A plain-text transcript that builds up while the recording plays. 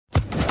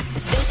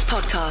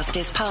podcast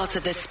is part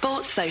of the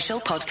Sports Social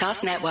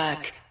Podcast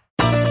Network.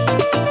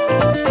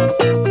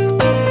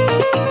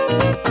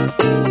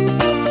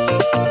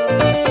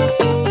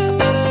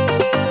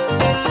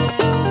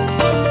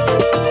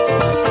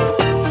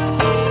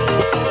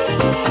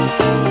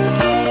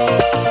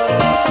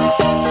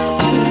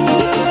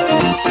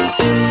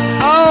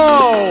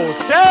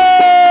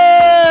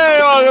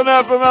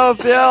 From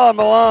LFPL, I'm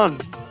Milan.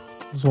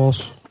 It's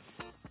Walsh.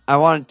 I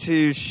wanted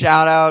to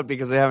shout out,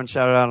 because we haven't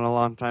shouted out in a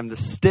long time, the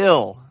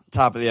still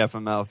top of the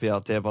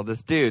FMLFPL table.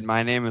 This dude,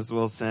 my name is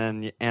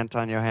Wilson,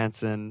 Anton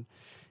Johansson.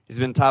 He's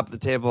been top of the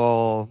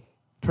table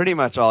pretty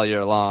much all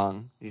year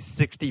long. He's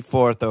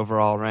 64th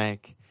overall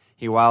rank.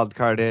 He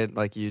wildcarded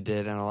like you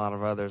did and a lot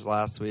of others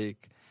last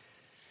week.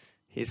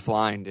 He's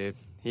flying, dude.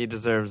 He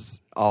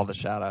deserves all the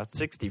shout outs.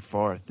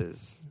 64th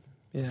is...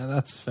 Yeah,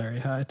 that's very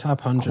high.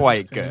 Top 100.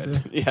 Quite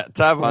good. Yeah,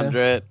 top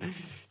 100.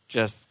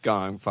 Just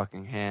going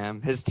fucking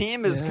ham. His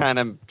team is kind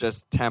of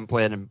just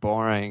template and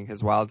boring,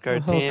 his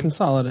wildcard team.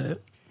 Consolidate.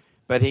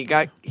 But he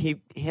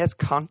has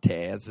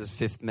Conte as his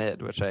fifth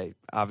mid, which I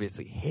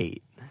obviously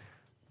hate.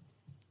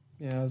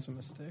 Yeah, it was a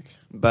mistake.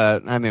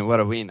 But, I mean, what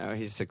do we know?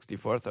 He's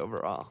 64th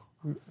overall.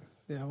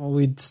 Yeah, well,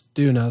 we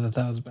do know that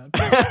was a bad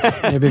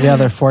pick. Maybe the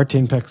other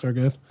 14 picks are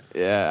good.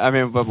 Yeah, I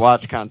mean, but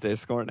watch Conte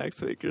score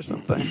next week or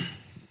something.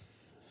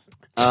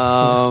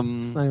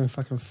 He's not even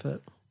fucking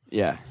fit.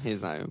 Yeah,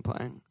 he's not even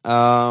playing.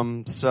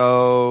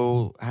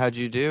 So, how'd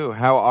you do?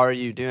 How are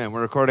you doing?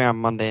 We're recording on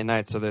Monday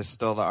night, so there's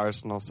still the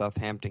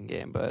Arsenal-Southampton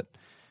game, but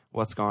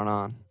what's going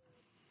on?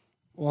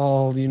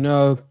 Well, you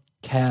know,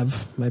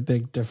 Kev, my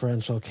big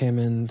differential, came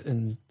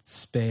in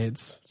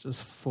spades,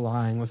 just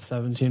flying with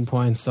 17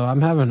 points. So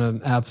I'm having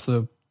an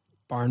absolute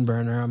barn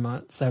burner. I'm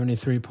at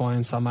 73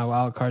 points on my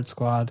wildcard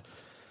squad.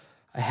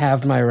 I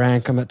have my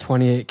rank. I'm at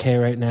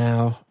 28K right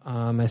now.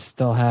 I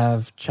still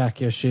have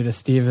Czech Yoshida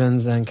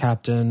Stevens and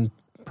Captain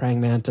Praying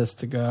Mantis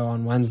to go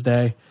on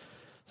Wednesday.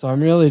 So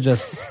I'm really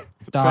just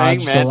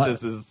dodged. Praying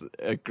Mantis is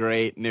a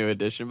great new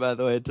addition, by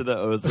the way, to the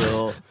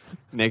Ozil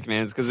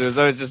nicknames, because it was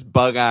always just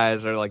Bug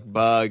Eyes or like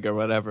Bug or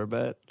whatever,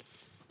 but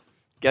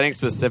getting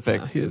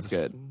specific is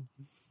good.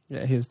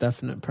 Yeah, he's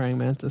definite Praying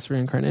Mantis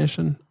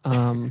reincarnation.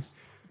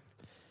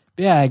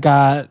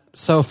 Yeah,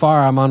 so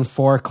far I'm on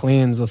 4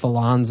 cleans with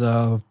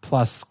Alonso,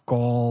 plus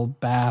goal,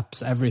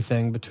 Baps,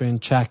 everything between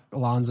Czech,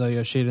 Alonso,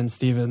 Yoshida, and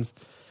Stevens.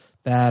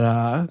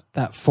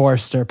 That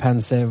Forster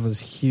pen save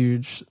was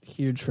huge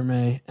for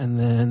me. And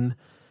then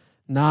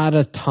not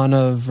a ton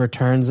of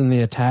returns in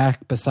the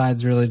attack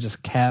besides really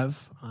just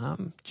Kev.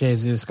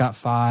 Jesus got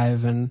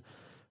 5, and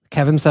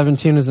Kevin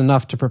 17 is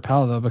enough to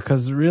propel, though,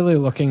 because really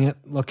looking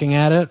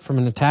at it from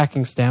an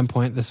attacking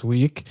standpoint this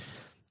week,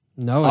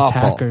 no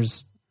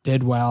attackers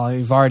did well.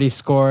 You've already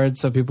scored,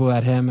 so people who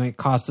had him,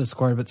 Costa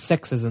scored, but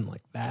 6 isn't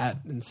like that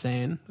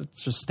insane.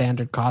 It's just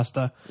standard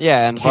Costa.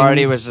 Yeah, and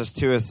Vardy was just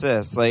 2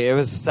 assists. Like, it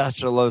was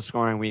such a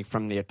low-scoring week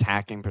from the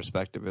attacking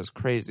perspective. It was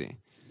crazy.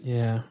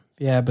 Yeah,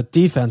 but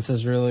defense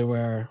is really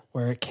where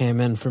it came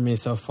in for me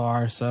so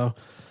far. So,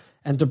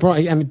 and De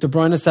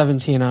Bruyne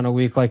 17 on a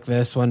week like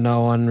this when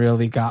no one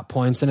really got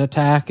points in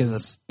attack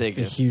is a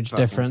huge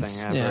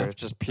difference. Thing ever.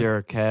 It's just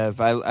pure Kev.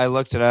 I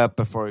looked it up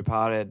before we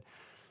potted.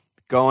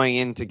 Going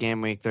into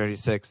game week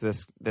 36,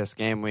 this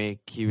game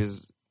week,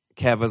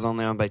 Kev was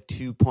only on by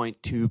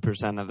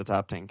 2.2% of the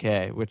top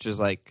 10K, which is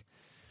like,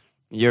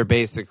 you're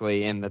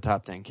basically in the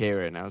top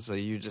 10K right now. So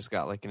you just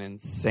got like an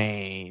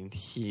insane,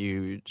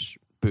 huge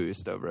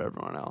boost over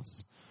everyone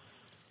else.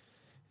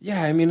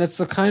 Yeah, I mean, it's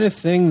the kind of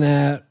thing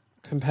that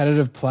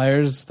competitive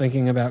players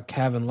thinking about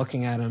Kev and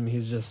looking at him,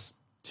 he's just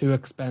too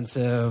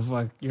expensive.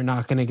 Like, you're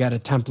not going to get a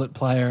template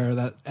player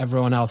that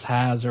everyone else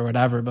has or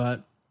whatever,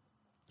 but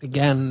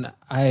again,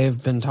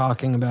 I've been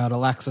talking about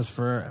Alexis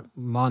for a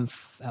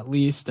month at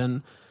least,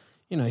 and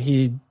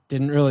he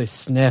didn't really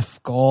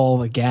sniff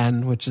goal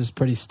again, which is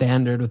pretty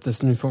standard with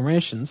this new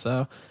formation.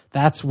 So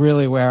that's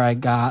really where I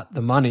got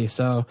the money.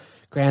 So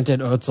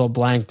granted, Özil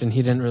blanked, and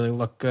he didn't really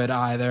look good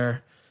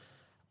either.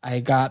 I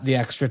got the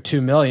extra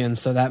 2 million,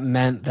 so that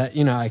meant that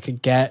I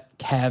could get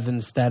Kev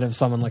instead of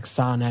someone like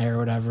Sane or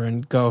whatever,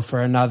 and go for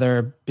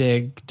another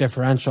big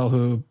differential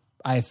who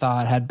I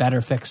thought had better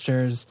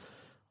fixtures,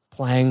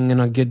 playing in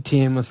a good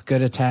team with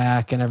good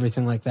attack and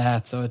everything like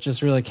that. So it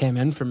just really came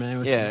in for me,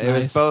 which is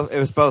nice. It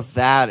was both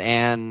that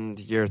and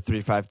your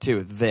 3-5-2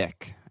 with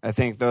Vic. I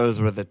think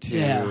those were the two.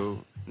 Yeah.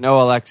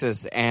 No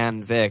Alexis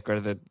and Vic are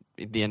the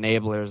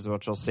enablers,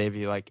 which will save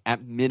you, like,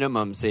 at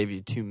minimum save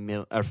you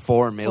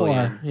 4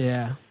 million. 4,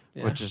 yeah.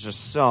 Which is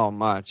just so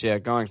much. Yeah,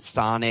 going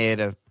Sane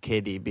to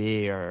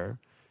KDB or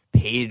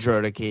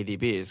Pedro to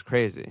KDB is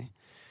crazy.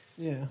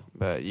 Yeah.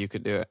 But you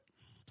could do it.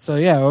 So,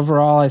 yeah,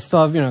 overall, I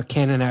still have,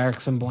 Kane and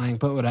Eriksson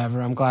blank, but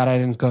whatever. I'm glad I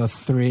didn't go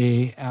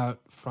 3 out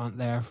front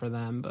there for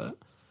them, but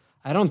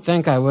I don't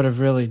think I would have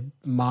really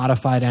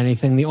modified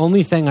anything. The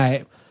only thing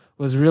I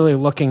was really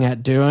looking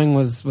at doing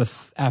was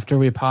after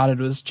we potted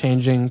was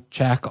changing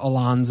Czech,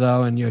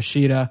 Alonso, and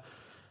Yoshida.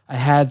 I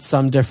had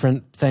some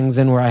different things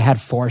in where I had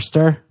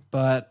Forster,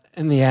 but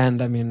in the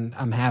end, I mean,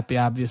 I'm happy,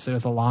 obviously,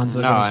 with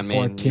Alonso getting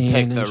 14 you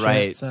picked and the shit,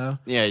 right, so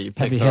you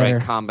picked the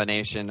right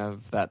combination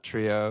of that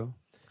trio,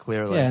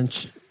 clearly. Yeah,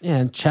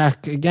 and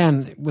Czech,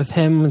 again, with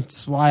him,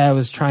 it's why I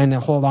was trying to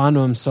hold on to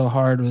him so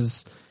hard,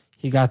 was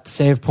he got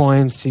save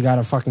points, he got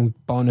a fucking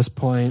bonus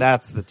point.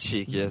 That's the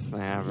cheekiest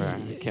thing ever.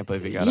 I can't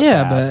believe he got a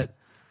Yeah, BAP. but,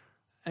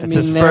 It's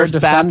his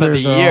first BAP of the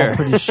year. Are all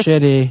pretty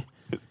shitty.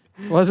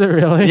 Was it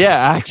really? Yeah,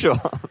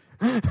 actual.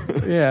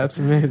 Yeah, it's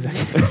amazing.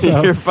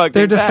 So You're fucking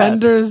their bad.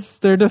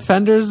 their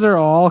defenders are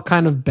all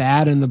kind of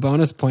bad in the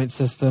bonus point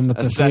system with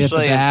the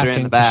Especially 3 at the back, three in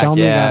and the back, Koscielny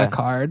yeah. got a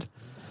card.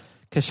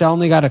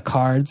 Koscielny got a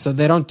card, so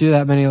they don't do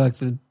that many like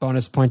the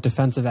bonus point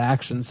defensive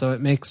actions, so it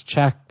makes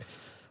Czech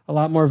a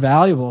lot more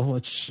valuable,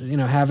 which,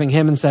 having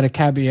him instead of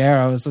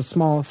Caballero is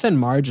a thin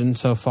margin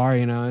so far,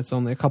 it's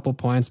only a couple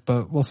points,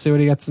 but we'll see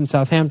what he gets in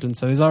Southampton.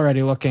 So he's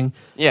already looking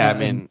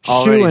already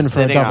shoo-in for a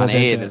sitting double on 8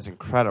 digit. is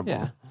incredible.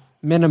 Yeah.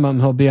 Minimum,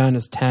 he'll be on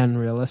his 10,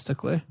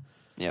 realistically.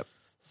 Yep.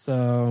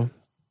 So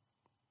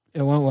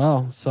it went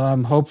well. So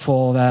I'm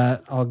hopeful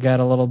that I'll get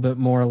a little bit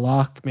more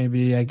luck.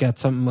 Maybe I get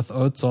something with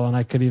Özil and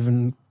I could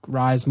even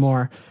rise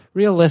more.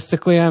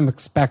 Realistically, I'm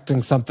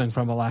expecting something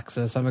from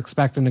Alexis. I'm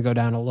expecting to go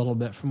down a little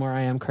bit from where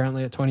I am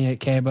currently at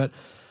 28K. But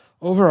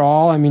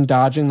overall, I mean,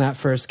 dodging that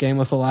first game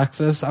with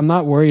Alexis, I'm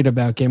not worried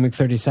about Game Week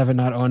 37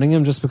 not owning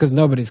him just because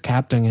nobody's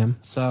captaining him.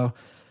 So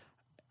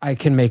I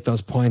can make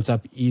those points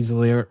up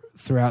easily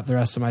throughout the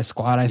rest of my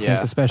squad. I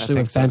think, especially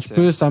with bench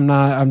boost,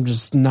 I'm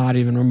just not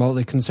even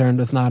remotely concerned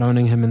with not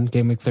owning him in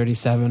Game Week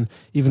 37.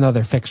 Even though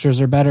their fixtures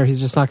are better,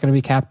 he's just not going to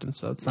be captain,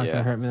 so it's not going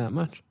to hurt me that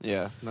much.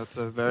 Yeah, that's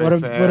a very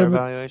fair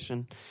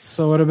evaluation.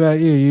 So what about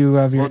you? You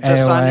have your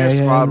just AOA on your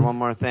squad, one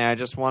more thing. I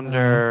just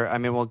wonder,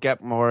 we'll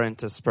get more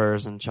into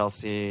Spurs and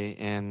Chelsea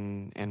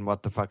in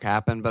what the fuck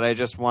happened, but I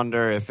just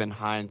wonder if in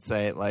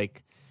hindsight,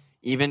 like,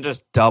 even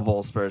just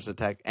double Spurs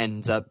attack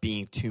ends up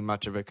being too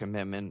much of a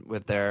commitment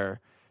with their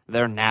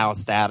now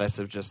status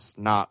of just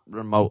not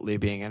remotely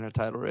being in a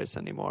title race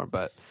anymore.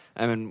 But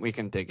we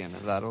can dig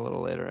into that a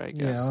little later, I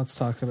guess. Yeah, let's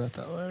talk about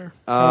that later.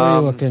 How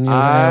are you looking?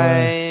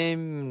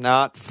 I'm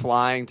not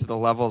flying to the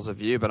levels of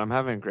you, but I'm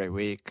having a great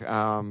week.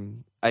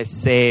 I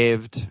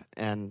saved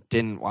and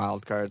didn't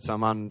wildcard, so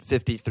I'm on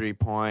 53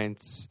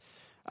 points.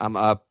 I'm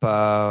up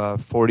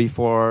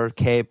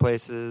 44K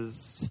places.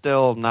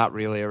 Still not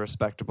really a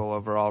respectable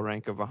overall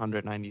rank of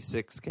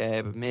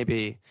 196K, but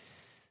maybe,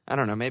 I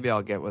don't know, maybe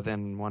I'll get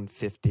within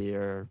 150,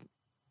 or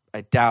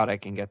I doubt I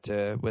can get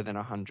to within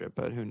 100,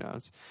 but who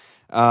knows.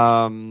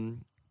 I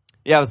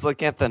was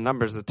looking at the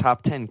numbers. The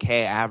top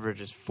 10K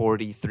average is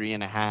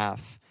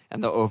 43.5,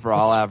 and the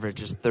overall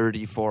average is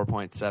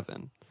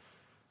 34.7.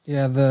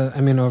 Yeah, but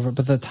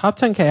the top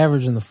 10K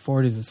average in the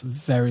 40s is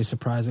very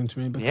surprising to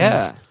me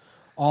because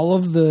all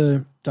of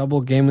the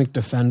double game week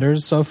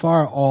defenders so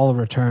far all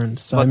returned.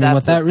 So what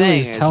that really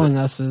is telling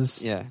us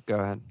is go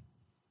ahead.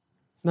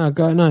 No,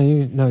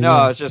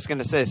 I was just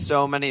gonna say,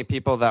 so many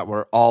people that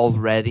were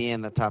already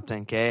in the top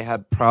 10K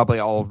had probably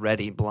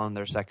already blown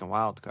their second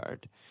wild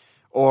card,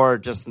 or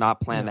just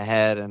not planned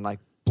ahead and like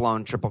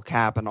blown triple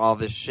cap and all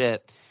this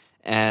shit,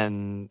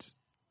 and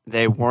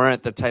they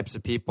weren't the types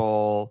of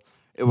people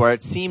where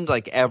it seemed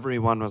like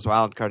everyone was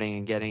wildcarding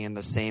and getting in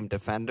the same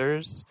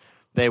defenders.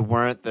 They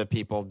weren't the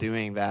people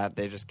doing that.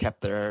 They just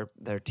kept their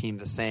team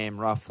the same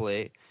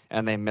roughly,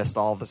 and they missed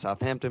all the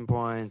Southampton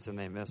points, and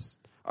they missed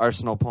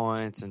Arsenal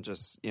points, and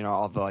just,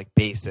 all the like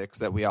basics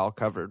that we all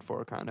covered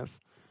for, kind of.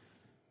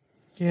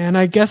 Yeah, and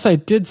I guess I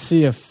did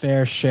see a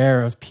fair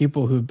share of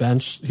people who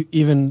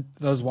even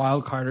those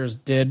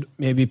wildcarders did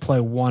maybe play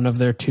one of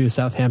their 2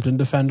 Southampton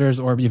defenders,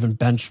 or even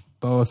bench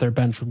both, or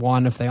bench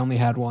one if they only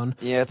had one.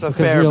 Yeah, it's a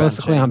because fair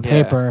realistically benching, on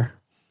paper.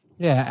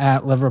 Yeah,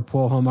 at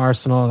Liverpool, home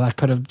Arsenal, that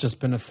could have just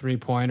been a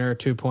 3-pointer,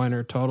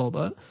 2-pointer total.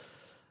 But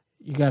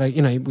you got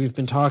to, we've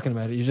been talking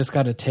about it. You just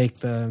got to take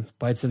the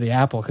bites of the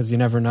apple because you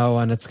never know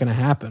when it's going to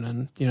happen.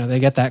 And,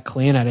 they get that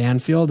clean at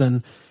Anfield.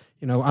 And,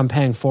 I'm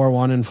paying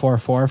 4-1 and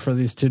 4-4 for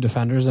these 2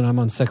 defenders, and I'm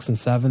on 6 and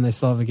 7. They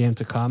still have a game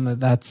to come.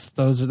 That's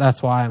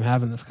why I'm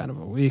having this kind of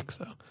a week.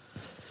 So,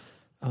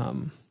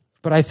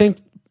 but I think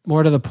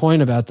more to the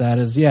point about that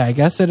is, I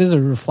guess it is a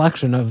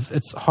reflection of,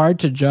 it's hard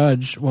to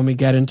judge when we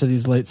get into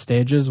these late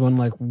stages when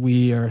like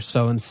we are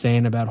so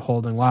insane about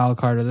holding wild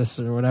card or this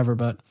or whatever.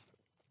 But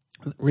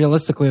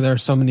realistically, there are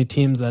so many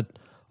teams that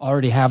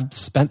already have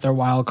spent their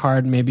wild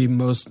card, maybe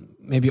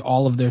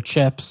all of their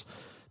chips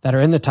that are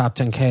in the top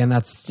 10K, and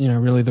that's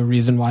really the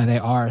reason why they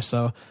are.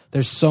 So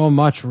there's so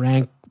much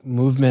rank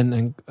movement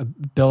and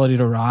ability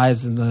to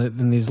rise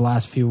in these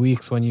last few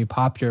weeks when you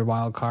pop your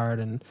wild card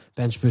and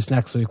bench boost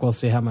next week. We'll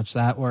see how much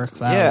that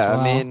works out as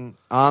well.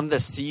 On the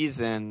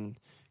season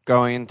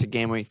going into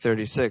game week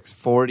 36,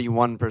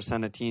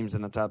 41% of teams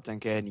in the top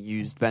 10K had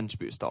used bench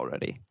boost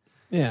already.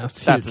 Yeah,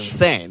 that's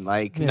insane.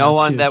 Like no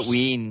one that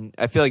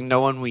I feel like no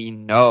one we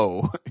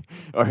know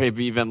or have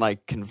even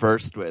like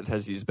conversed with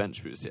has used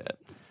bench boost yet.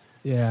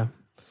 Yeah.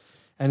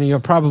 And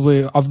you're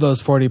probably, of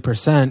those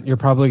 40%, you're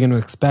probably going to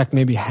expect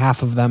maybe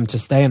half of them to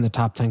stay in the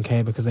top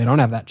 10K because they don't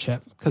have that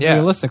chip. Because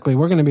realistically,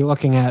 we're going to be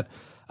looking at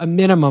a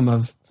minimum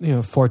of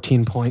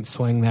 14-point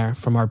swing there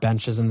from our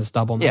benches in this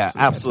double. Yeah, next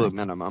week, absolute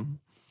minimum.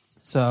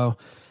 So,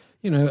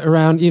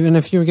 around, even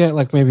if you get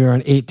like maybe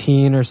around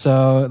 18 or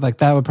so, like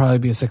that would probably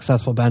be a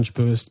successful bench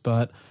boost,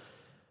 but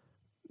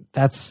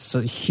that's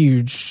a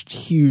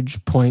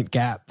huge point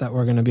gap that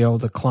we're going to be able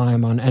to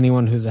climb on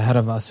anyone who's ahead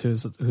of us who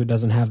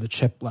doesn't have the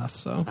chip left.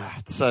 So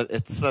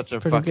it's such a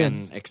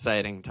fucking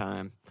exciting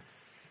time.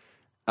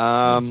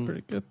 That's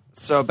pretty good.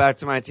 So back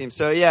to my team.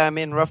 So yeah, I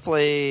mean,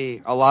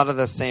 roughly a lot of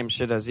the same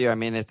shit as you. I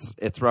mean,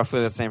 it's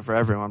roughly the same for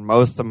everyone.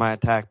 Most of my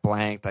attack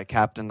blanked. I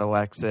captained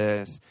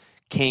Alexis.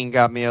 Kane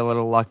got me a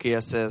little lucky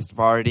assist.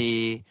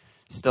 Vardy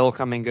still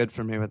coming good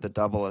for me with the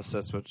double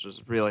assist, which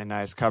was really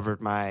nice. Covered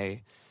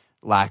my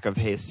lack of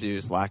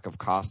Jesus, lack of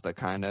Costa,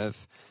 kind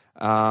of.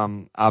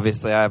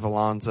 Obviously, I have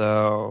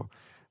Alonso.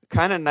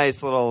 Kind of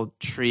nice little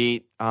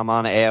treat. I'm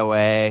on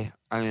AOA.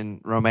 I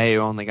mean,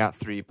 Romeo only got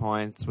 3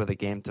 points with a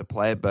game to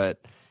play, but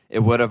it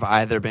would have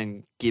either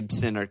been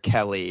Gibson or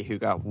Kelly who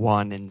got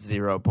 1 and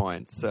 0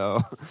 points.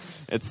 So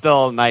it's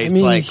still nice,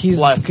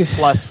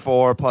 plus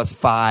 4, plus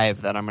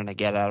 5 that I'm going to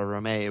get out of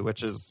Romeo,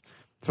 which is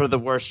for the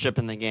worst chip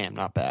in the game.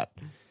 Not bad.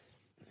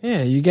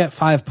 Yeah, you get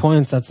 5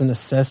 points. That's an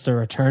assist or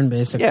return,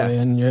 basically,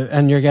 and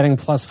you're getting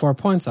plus 4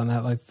 points on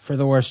that. Like for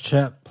the worst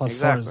chip, plus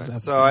 4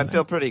 is so I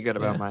feel pretty good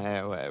about my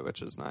AOA,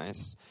 which is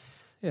nice.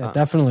 Yeah, it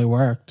definitely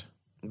worked.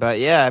 But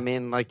yeah, I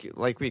mean, like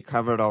we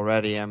covered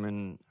already.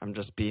 I'm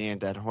just beating a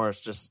dead horse.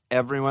 Just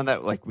everyone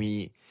that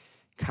we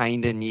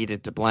kind of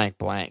needed to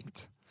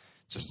blanked.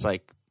 Just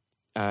like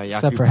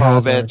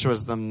Jakubovic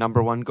was the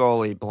number 1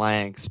 goalie,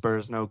 blank.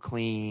 Spurs no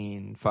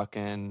clean.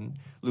 Fucking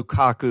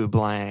Lukaku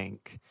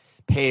blank.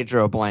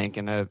 Pedro blank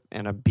in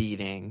a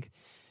beating,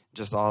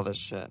 just all this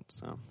shit.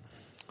 So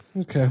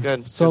okay, it's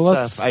good. So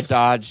good stuff. I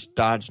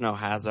dodged no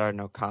Hazard,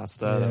 no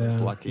Costa. Yeah, that was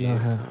lucky.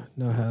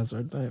 No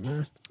Hazard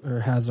nightmare,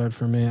 or Hazard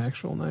for me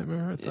actual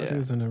nightmare. I thought he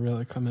was going to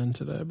really come in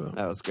today, but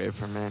that was great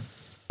for me.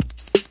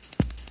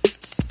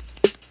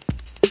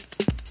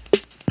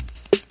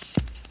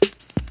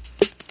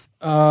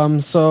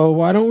 So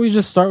why don't we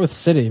just start with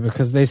City,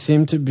 because they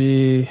seem to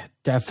be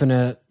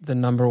the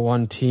number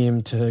 1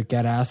 team to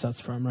get assets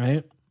from,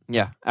 right?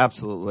 Yeah,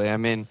 absolutely. I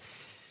mean,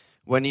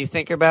 when you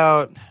think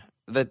about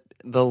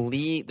the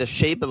league, the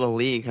shape of the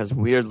league has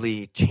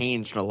weirdly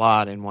changed a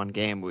lot in one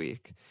game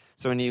week.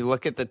 So when you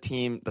look at the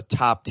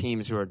top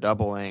teams who are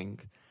doubling,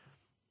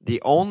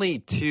 the only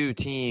 2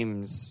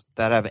 teams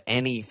that have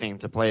anything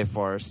to play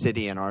for are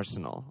City and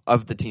Arsenal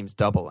of the teams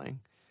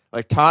doubling.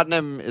 Like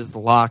Tottenham is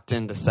locked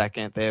into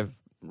second. They have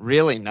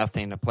really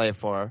nothing to play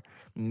for.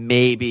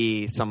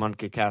 Maybe someone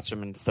could catch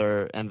them in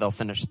third and they'll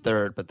finish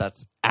third, but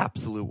that's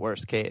absolute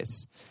worst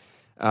case.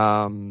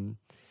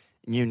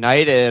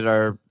 United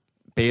are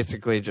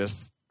basically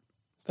just...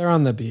 They're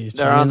on the beach.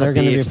 They're on the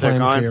beach. They're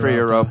going for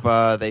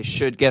Europa. They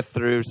should get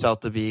through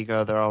Celta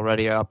Vigo. They're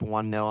already up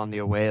 1-0 on the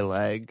away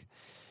leg.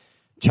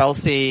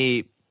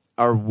 Chelsea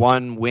are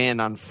 1 win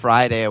on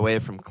Friday away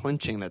from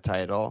clinching the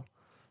title.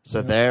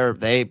 So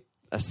they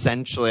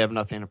essentially have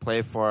nothing to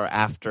play for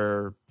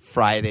after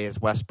Friday's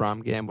West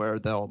Brom game, where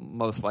they'll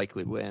most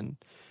likely win.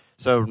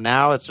 So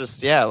now it's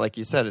just, like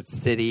you said, it's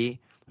City,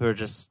 who are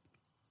just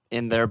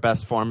in their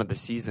best form of the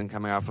season,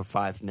 coming off of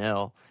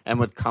 5-0, and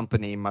with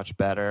company much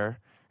better.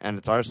 And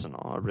it's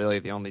Arsenal, are really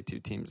the only 2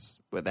 teams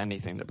with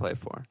anything to play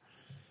for.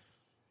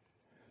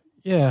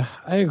 Yeah,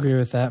 I agree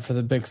with that for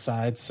the big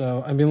side.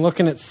 So, I mean,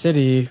 looking at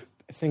City,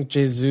 I think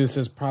Jesus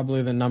is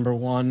probably the number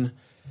 1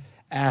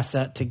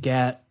 asset to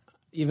get,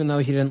 even though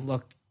he didn't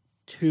look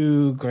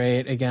too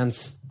great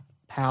against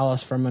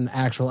Palace from an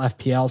actual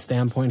FPL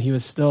standpoint. He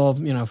was still,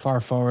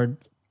 far forward,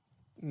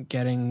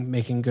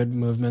 making good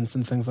movements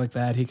and things like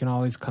that. He can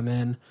always come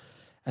in.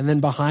 And then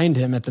behind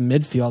him at the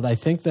midfield, I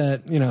think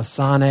that,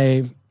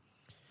 Sané,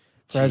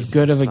 for as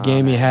good of a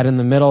game he had in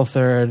the middle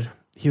third,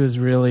 he was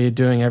really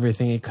doing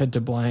everything he could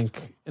to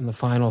blank in the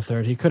final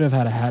third. He could have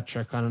had a hat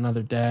trick on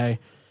another day.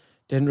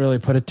 Didn't really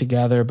put it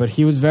together, but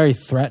he was very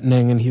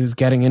threatening, and he was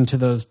getting into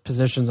those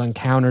positions on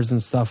counters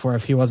and stuff where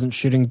if he wasn't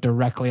shooting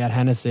directly at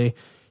Hennessy,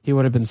 he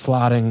would have been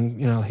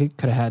slotting. He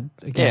could have had,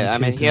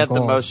 again, he had goals.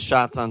 The most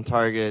shots on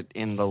target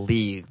in the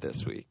league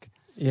this week.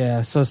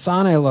 Yeah, so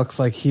Sané looks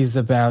like he's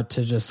about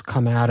to just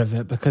come out of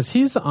it, because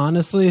he's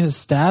honestly, his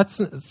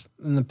stats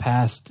in the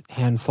past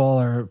handful,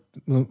 or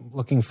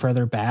looking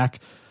further back,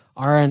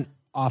 aren't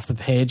off the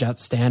page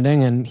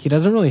outstanding, and he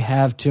doesn't really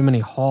have too many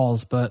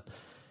hauls, but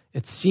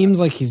it seems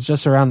like he's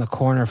just around the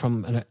corner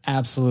from an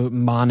absolute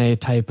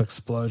Mane-type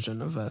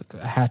explosion of a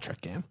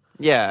hat-trick game.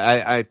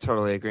 Yeah, I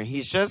totally agree.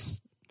 He's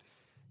just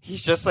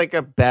like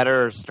a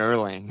better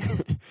Sterling.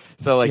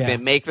 So they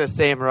make the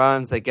same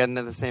runs, they get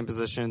into the same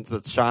positions,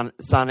 but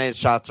Sané's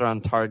shots are on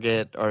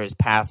target, or his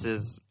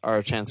passes are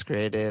a chance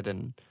created,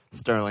 and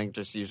Sterling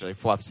just usually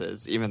fluffs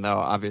his, even though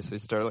obviously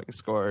Sterling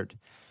scored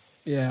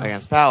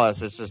against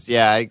Palace. It's just,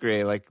 I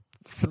agree.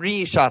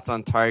 3 shots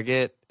on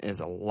target is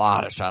a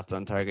lot of shots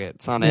on target.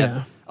 Sané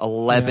had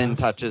 11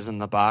 touches in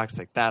the box.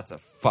 That's a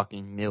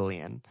fucking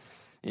million,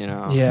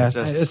 Yeah,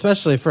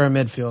 especially for a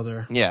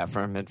midfielder. Yeah,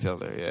 for a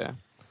midfielder, yeah.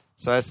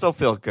 So I still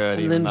feel good,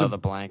 And even then though the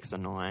blank's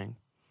annoying.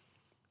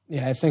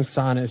 Yeah, I think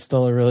Son is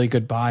still a really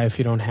good buy if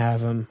you don't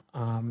have him.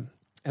 And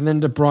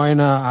then De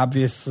Bruyne,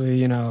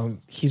 obviously,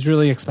 he's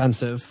really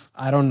expensive.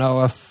 I don't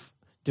know if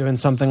doing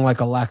something like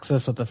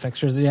Alexis with the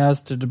fixtures he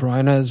has to De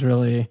Bruyne is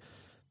really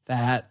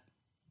that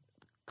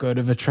good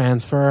of a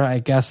transfer. I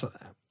guess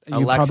you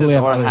Alexis probably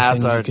have or other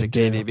things you Hazard to could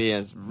do. KDB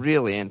is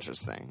really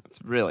interesting.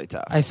 It's really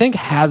tough. I think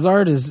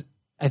Hazard's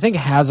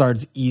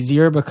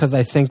easier because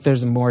I think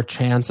there's more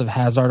chance of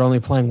Hazard only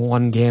playing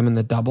one game in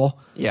the double.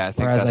 Yeah, I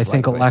think whereas that's I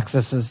think likely.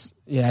 Alexis is.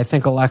 Yeah, I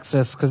think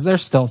Alexis, because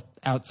there's still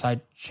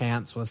outside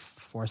chance with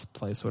fourth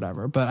place,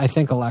 whatever. But I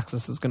think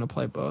Alexis is going to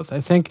play both.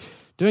 I think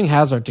doing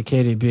Hazard to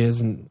KDB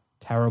isn't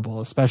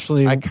terrible,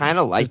 especially I kind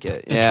of like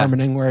it. Yeah.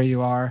 Determining where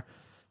you are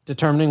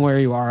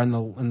in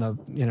the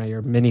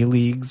your mini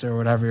leagues or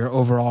whatever, your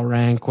overall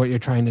rank, what you're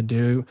trying to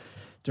do.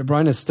 De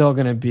Bruyne is still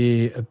going to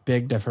be a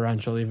big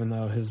differential, even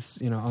though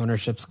his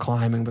ownership's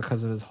climbing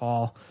because of his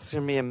haul. It's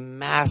going to be a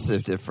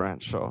massive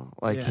differential.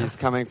 He's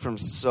coming from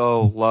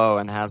so low,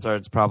 and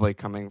Hazard's probably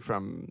coming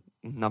from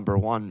number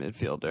one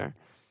midfielder.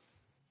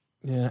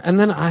 Yeah, and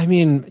then,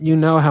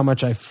 how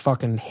much I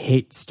fucking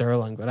hate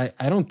Sterling, but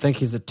I don't think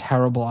he's a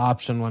terrible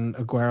option when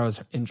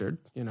Aguero's injured,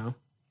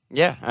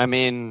 Yeah,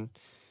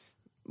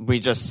 we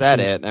just said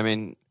it.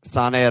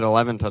 Sane had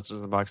 11 touches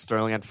in the box.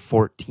 Sterling had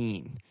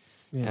 14.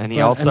 Yeah, and he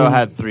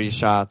had 3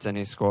 shots, and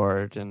he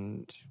scored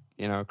and,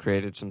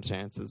 created some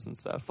chances and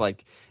stuff.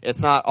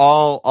 It's not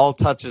all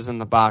touches in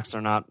the box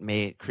are not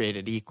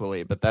created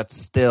equally, but that's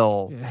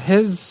still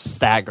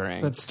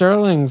staggering. But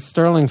Sterling's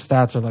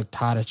stats are like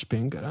Tadic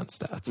being good on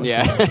stats.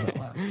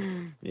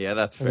 Yeah,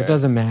 that's fair. It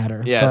doesn't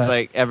matter. Yeah, it's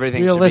like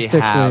everything should be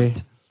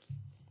halved.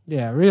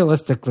 Yeah,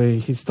 realistically,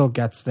 he still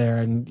gets there,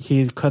 and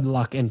he could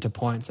luck into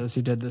points as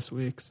he did this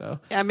week.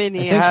 So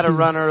he had a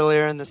run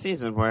earlier in the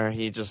season where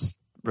he just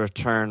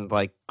returned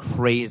like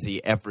crazy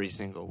every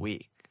single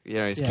week.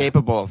 He's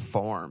capable of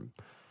form.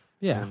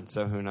 Yeah. And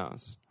so who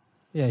knows?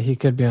 Yeah, he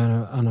could be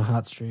on a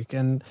hot streak.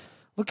 And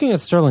looking at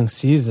Sterling's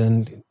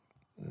season,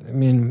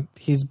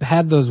 he's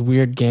had those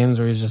weird games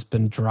where he's just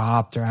been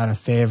dropped or out of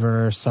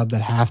favor or subbed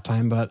at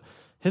halftime, but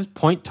his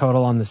point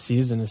total on the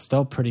season is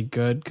still pretty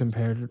good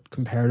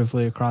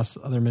comparatively across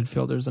other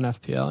midfielders in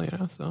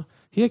FPL, so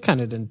he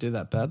kind of didn't do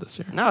that bad this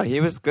year. No,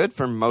 he was good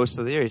for most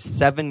of the year. He's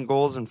 7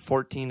 goals and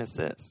 14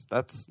 assists.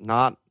 That's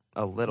not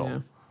a little. Yeah.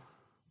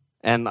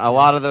 And a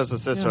lot of those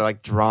assists are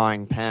like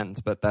drawing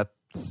pens, but that's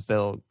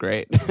still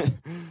great.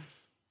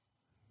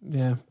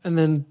 Yeah. And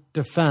then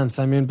defense,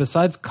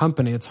 besides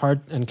Company, it's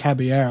hard, and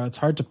Caballero, it's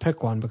hard to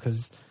pick one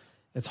because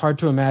it's hard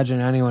to imagine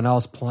anyone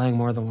else playing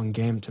more than one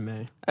game to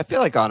me. I feel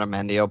like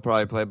Otamendi will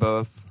probably play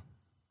both.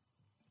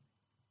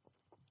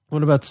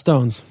 What about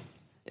Stones?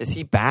 Is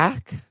he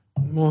back?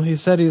 Well, he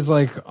said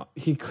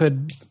he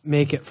could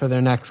make it for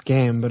their next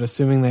game, but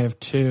assuming they have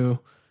 2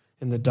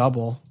 in the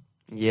double.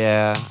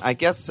 Yeah, I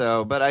guess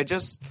so. But I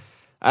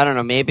don't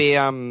know. Maybe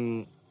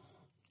I'm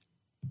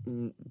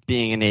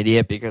being an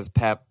idiot because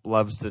Pep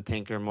loves to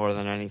tinker more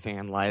than anything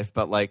in life.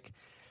 But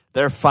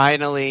they're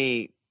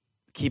finally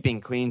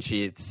keeping clean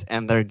sheets,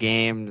 and their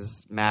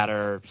games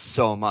matter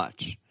so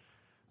much.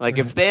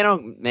 If they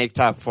don't make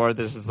top 4,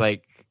 this is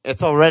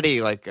it's already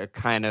a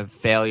kind of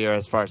failure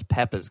as far as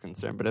Pep is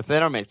concerned. But if they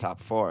don't make top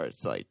 4,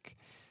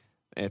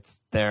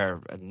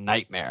 they're a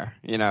nightmare.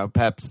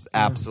 Pep's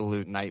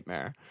absolute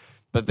nightmare.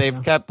 But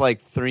they've kept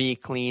 3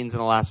 cleans in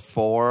the last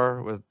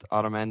 4 with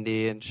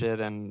Otamendi and shit,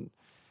 and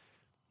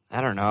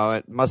I don't know.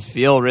 It must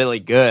feel really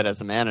good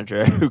as a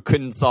manager who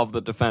couldn't solve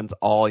the defense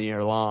all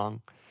year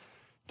long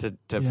to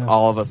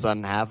all of a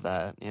sudden have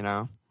that.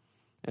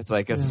 It's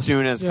as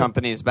soon as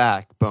Company's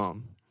back,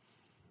 boom.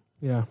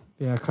 Yeah,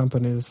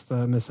 Company's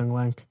the missing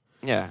link.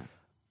 Yeah.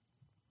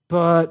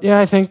 But,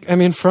 I think,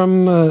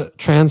 from a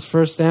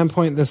transfer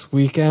standpoint this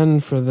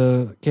weekend for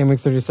the Game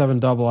Week 37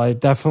 double, I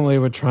definitely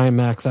would try and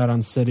max out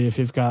on City if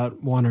you've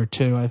got 1 or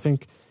 2. I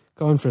think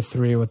going for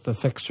 3 with the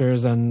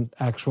fixtures and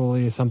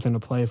actually something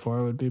to play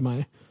for would be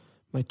my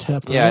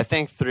tip. Yeah, right? I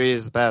think 3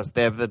 is best.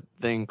 They have the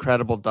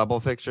incredible double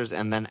fixtures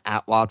and then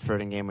at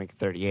Watford in Game Week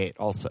 38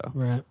 also.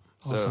 Right.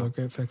 Also a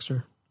great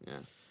fixture. Yeah.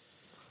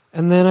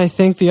 And then I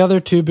think the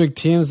other 2 big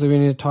teams that we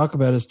need to talk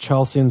about is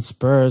Chelsea and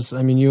Spurs.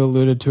 You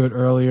alluded to it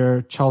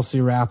earlier. Chelsea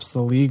wraps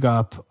the league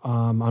up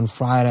on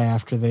Friday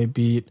after they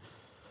beat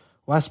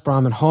West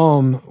Brom at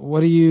home.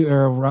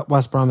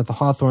 West Brom at the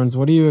Hawthorns.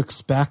 What do you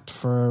expect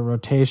for a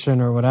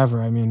rotation or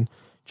whatever?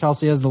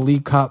 Chelsea has the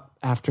League Cup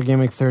after Game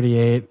Week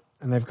 38,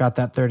 and they've got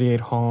that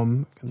 38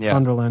 home in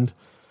Sunderland.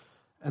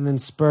 And then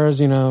Spurs,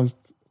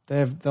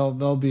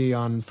 they'll be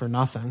on for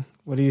nothing.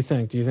 What do you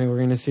think? Do you think we're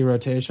going to see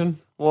rotation?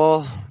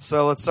 Well,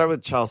 so let's start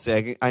with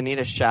Chelsea. I need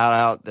to shout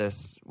out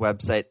this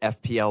website,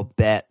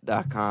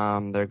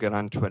 FPLBet.com. They're good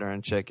on Twitter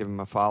and shit. Give them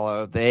a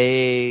follow.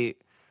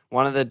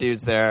 One of the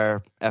dudes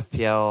there,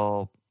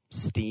 FPL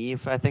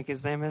Steve, I think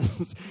his name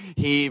is,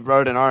 he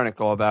wrote an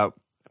article about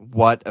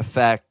what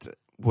effect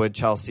would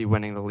Chelsea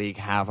winning the league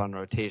have on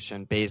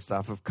rotation based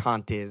off of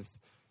Conte's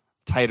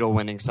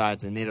title-winning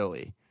sides in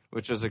Italy,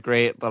 which was a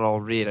great little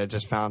read. I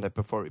just found it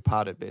before we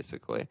potted,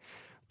 basically.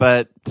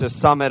 But to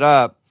sum it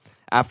up,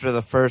 after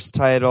the first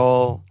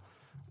title,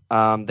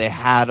 they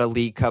had a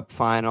League Cup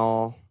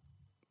final.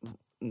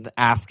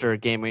 After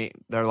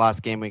their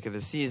last game week of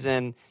the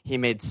season, he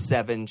made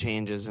 7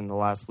 changes in the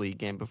last league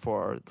game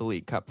before the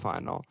League Cup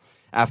final.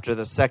 After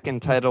the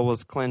second title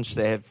was clinched,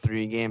 they had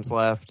 3 games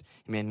left.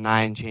 He made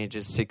 9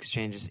 changes, 6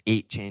 changes,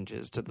 8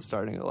 changes to the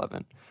starting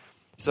 11.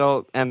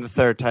 So, and the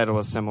third title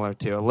was similar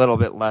too, a little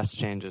bit less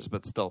changes,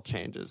 but still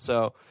changes.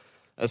 So,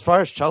 as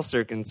far as Chelsea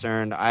are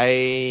concerned,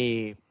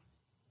 like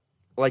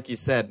you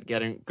said,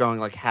 going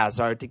like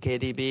Hazard to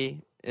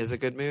KDB is a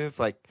good move.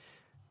 Like,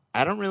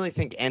 I don't really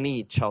think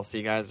any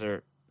Chelsea guys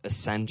are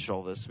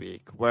essential this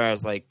week.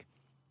 Whereas, like,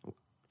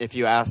 if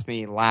you asked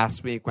me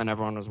last week when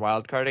everyone was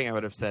wildcarding, I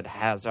would have said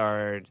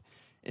Hazard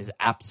is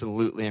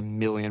absolutely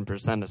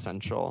 1,000,000%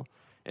 essential.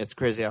 It's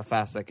crazy how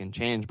fast that can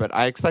change, but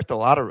I expect a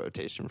lot of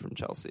rotation from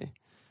Chelsea.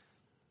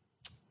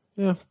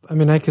 Yeah, I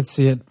mean, I could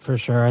see it for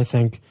sure. I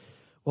think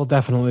we'll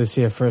definitely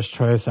see a first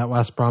choice at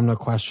West Brom, no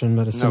question,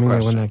 but assuming they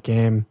win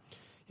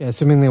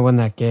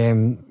that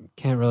game,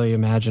 can't really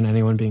imagine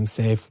anyone being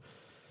safe.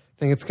 I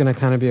think it's going to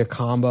kind of be a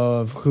combo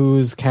of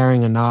who's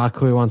carrying a knock,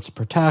 who he wants to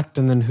protect,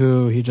 and then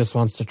who he just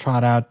wants to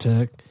trot out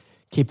to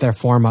keep their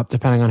form up,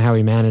 depending on how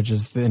he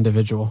manages the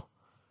individual.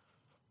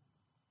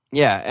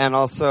 Yeah, and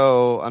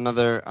also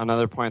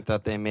another point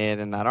that they made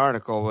in that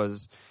article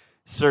was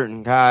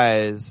certain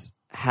guys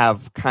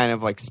have kind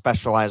of like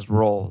specialized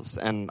roles,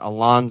 and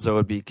Alonso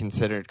would be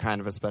considered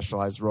kind of a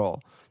specialized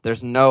role.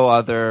 There's no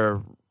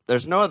other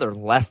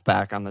left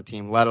back on the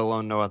team, let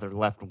alone no other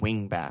left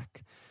wing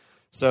back.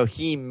 So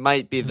he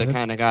might be the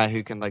kind of guy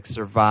who can like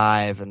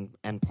survive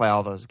and play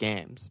all those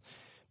games.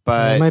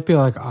 But it might be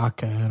like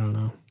Ake, I don't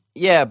know.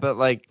 Yeah, but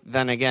like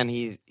then again,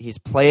 he's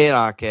played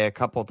Ake a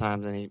couple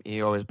times, and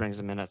he always brings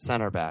him in at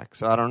center back.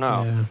 So I don't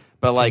know. Yeah.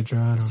 But like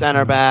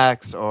center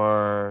backs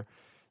or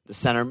the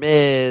center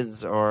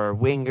mids or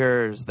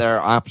wingers, there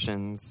are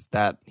options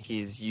that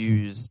he's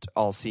used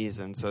all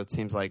season. So it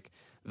seems like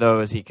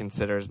those he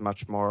considers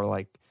much more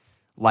like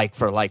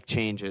for like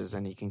changes,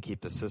 and he can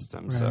keep the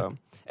system. Right. So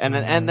and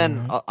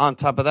then on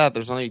top of that,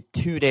 there's only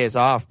 2 days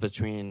off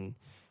between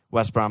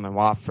West Brom and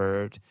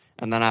Watford,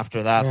 and then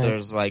after that,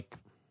 there's like,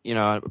 you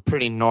know, a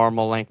pretty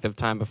normal length of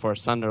time before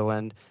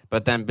Sunderland.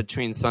 But then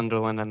between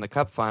Sunderland and the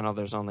Cup final,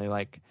 there's only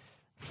like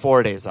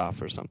 4 days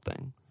off or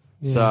something.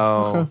 Yeah.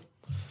 So,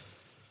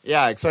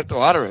 yeah, I expect a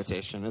lot of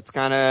rotation. It's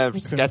kind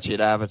of sketchy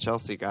to have a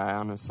Chelsea guy,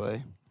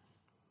 honestly.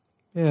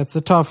 Yeah, it's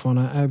a tough one.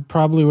 I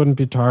probably wouldn't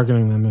be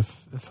targeting them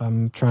if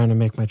I'm trying to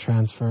make my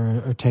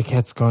transfer or take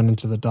hits going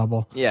into the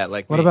double. Yeah,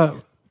 like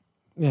and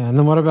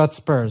then what about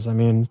Spurs? I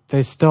mean,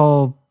 they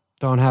still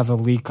don't have a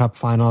League Cup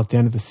final at the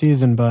end of the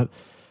season, but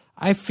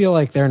I feel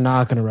like they're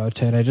not going to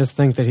rotate. I just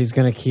think that he's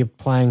going to keep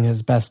playing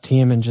his best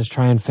team and just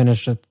try and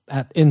finish it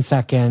in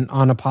second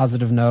on a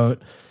positive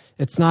note.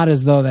 It's not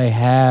as though they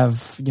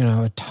have, you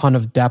know, a ton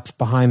of depth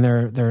behind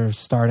their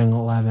starting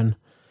 11.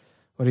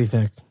 What do you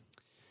think?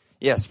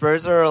 Yeah,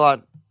 Spurs are a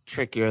lot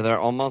trickier. They're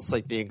almost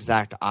like the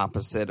exact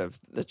opposite of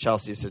the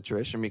Chelsea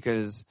situation,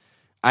 because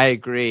I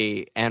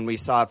agree, and we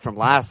saw it from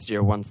last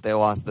year once they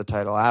lost the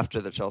title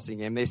after the Chelsea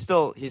game. He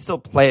still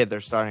played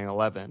their starting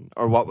 11,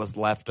 or what was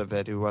left of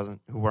it, who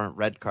weren't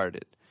red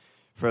carded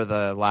for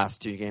the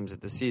last 2 games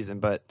of the season.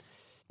 But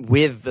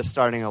with the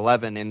starting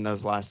 11 in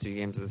those last 2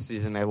 games of the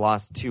season, they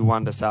lost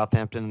 2-1 to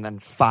Southampton and then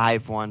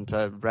 5-1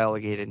 to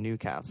relegated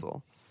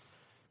Newcastle.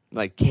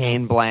 Like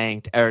Kane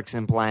blanked,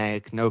 Eriksen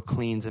blanked, no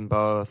cleans in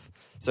both.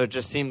 So it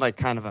just seemed like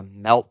kind of a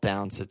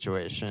meltdown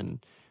situation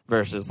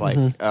versus like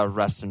a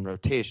rest and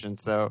rotation.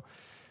 So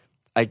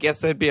I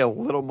guess I'd be a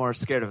little more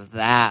scared of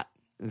that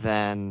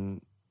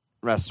than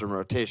rest and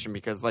rotation,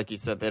 because like you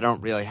said, they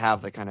don't really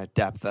have the kind of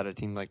depth that a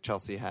team like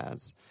Chelsea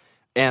has.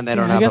 And they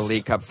don't have a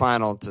League Cup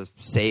final to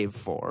save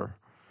for.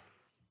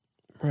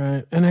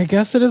 Right. And I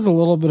guess it is a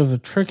little bit of a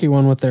tricky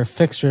one with their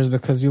fixtures,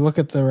 because you look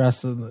at the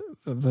rest of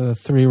the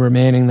 3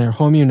 remaining. They're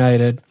home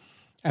United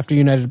after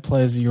United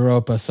plays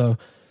Europa. So,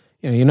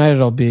 you know, United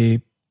will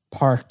be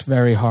parked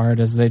very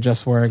hard as they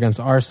just were against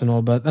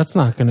Arsenal, but that's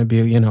not going to be,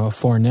 you know, a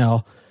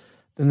 4-0.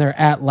 Then they're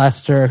at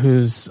Leicester,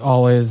 who's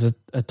always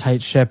a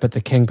tight ship at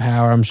the King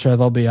Power. I'm sure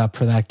they'll be up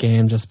for that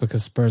game just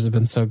because Spurs have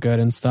been so good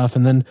and stuff.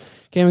 And then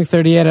game week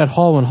 38 at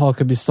Hull, when Hull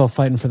could be still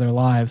fighting for their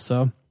lives.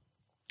 So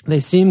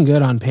they seem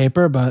good on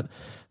paper, but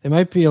they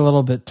might be a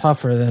little bit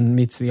tougher than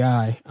meets the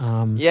eye.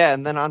 Yeah,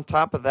 and then on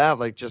top of that,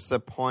 like just a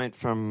point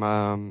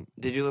from,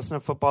 did you listen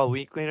to Football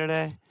Weekly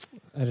today?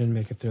 I didn't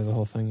make it through the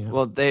whole thing yet.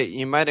 Well,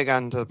 you might have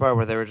gotten to the part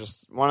where they were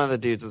one of the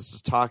dudes was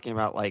just talking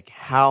about like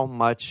how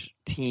much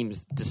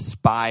teams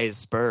despise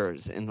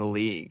Spurs in the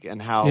league, and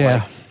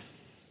how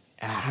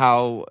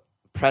how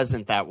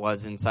present that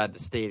was inside the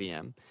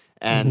stadium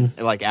and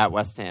like at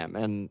West Ham.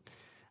 And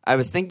I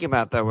was thinking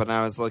about that when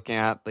I was looking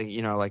at the,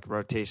 you know, like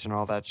rotation,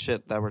 all that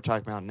shit that we're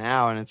talking about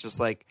now, and it's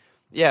just like,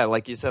 yeah,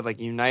 like you said, like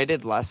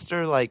United,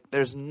 Leicester, like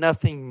there's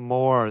nothing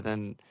more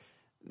than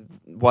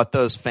what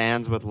those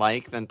fans would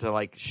like than to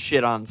like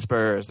shit on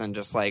Spurs and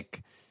just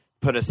like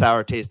put a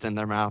sour taste in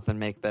their mouth and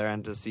make their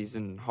end of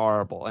season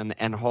horrible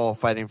and Hull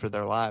fighting for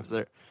their lives.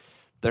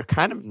 They're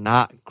kind of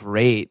not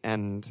great,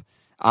 and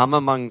I'm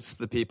amongst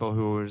the people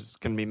who was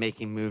going to be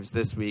making moves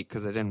this week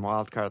because I didn't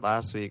wildcard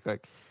last week.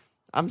 Like,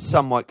 I'm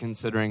somewhat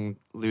considering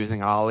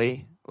losing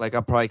Ollie. Like,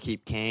 I'll probably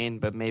keep Kane,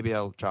 but maybe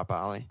I'll drop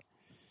Ollie.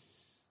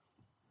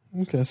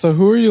 Okay, so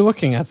who are you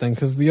looking at then?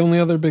 Because the only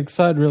other big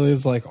side really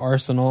is like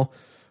Arsenal,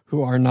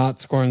 who are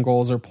not scoring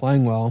goals or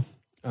playing well,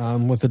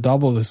 with a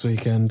double this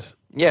weekend.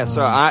 Yeah,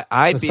 so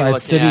I'd be looking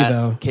City, at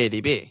though.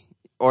 KDB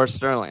or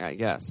Sterling, I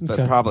guess, but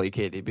Okay. probably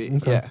KDB.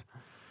 Okay. Yeah.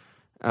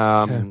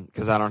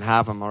 Because I don't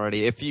have him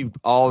already. If you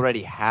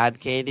already had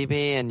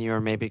KDB and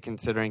you're maybe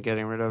considering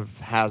getting rid of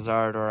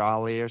Hazard or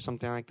Ali or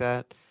something like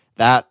that,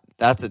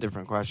 that's a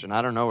different question.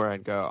 I don't know where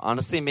I'd go.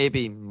 Honestly,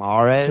 maybe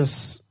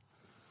Mahrez.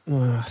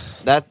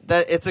 That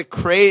it's a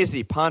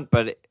crazy punt,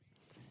 but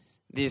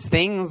these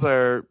things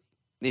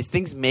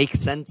make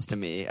sense to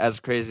me. As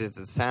crazy as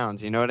it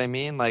sounds, you know what I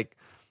mean? Like,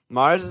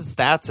 Mahrez's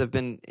stats have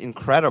been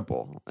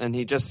incredible, and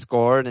he just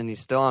scored, and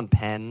he's still on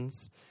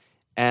pens.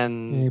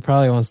 And He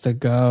probably wants to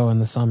go in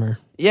the summer.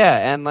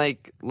 yeah, and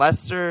like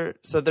Leicester,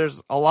 so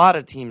there's a lot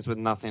of teams with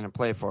nothing to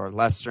play for,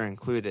 Leicester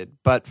included.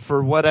 But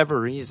for whatever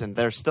reason,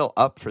 they're still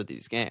up for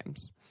these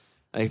games.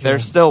 Like, they're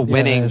still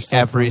winning they're still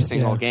every playing,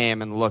 single yeah.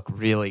 game and look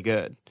really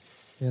good.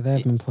 Yeah,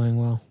 they've been playing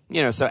well.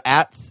 You know, so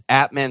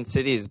at Man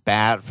City is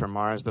bad for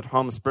Mars, but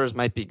home Spurs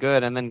might be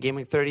good. And then game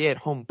week 38,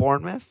 home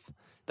Bournemouth,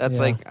 that's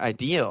like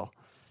ideal.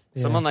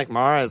 Yeah. Someone like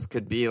Mahrez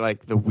could be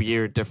like the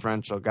weird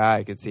differential guy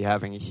I could see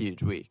having a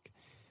huge week.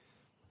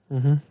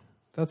 Mm-hmm.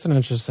 That's an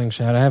interesting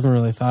shout. I haven't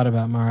really thought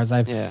about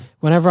Mahrez. Yeah.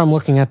 Whenever I'm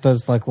looking at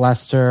those like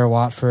Leicester,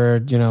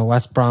 Watford,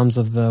 West Broms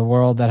of the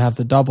world that have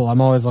the double, I'm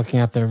always looking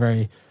at their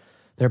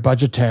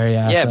budgetary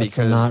assets because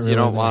and not you really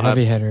don't their wanna-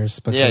 heavy hitters.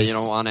 Because Yeah, you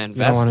don't want to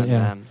invest in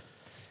them.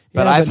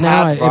 But Yeah, I've but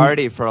now had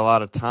Vardy for a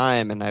lot of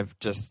time, and I've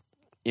just,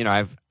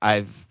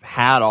 I've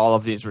had all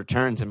of these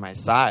returns in my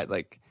side.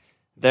 Like,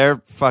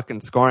 they're fucking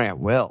scoring at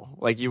will.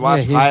 Like, you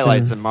watch he's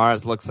highlights, been- and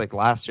Mahrez looks like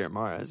last year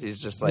Mahrez. He's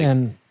just like,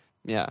 and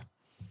yeah.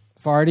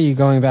 Vardy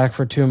going back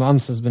for 2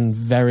 months has been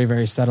very,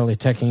 very steadily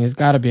ticking. He's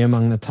got to be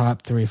among the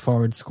top 3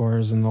 forward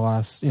scorers in the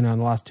last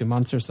 2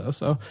 months or so.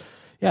 So,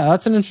 yeah,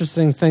 that's an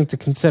interesting thing to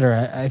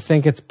consider. I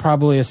think it's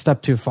probably a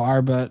step too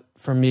far, but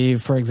for me,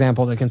 for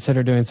example, to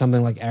consider doing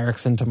something like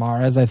Eriksen to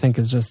Mahrez, I think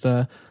is just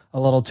a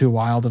little too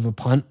wild of a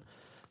punt.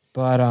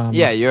 But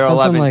Yeah, you're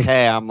something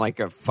 11K, I'm like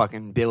a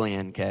fucking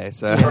billion K.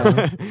 So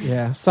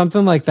yeah,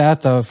 something like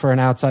that though for an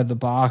outside the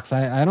box.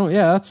 I don't.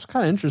 Yeah, that's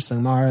kind of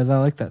interesting, Mahrez. I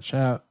like that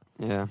shout.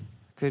 yeah,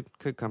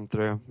 could come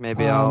through.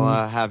 Maybe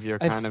I'll have your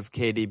kind of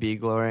KDB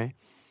glory.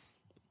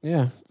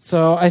 Yeah.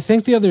 So I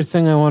think the other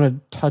thing I want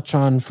to touch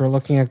on for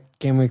looking at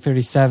game week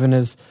 37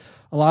 is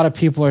a lot of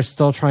people are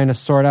still trying to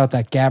sort out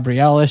that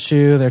Gabriel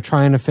issue. They're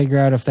trying to figure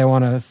out if they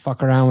want to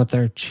fuck around with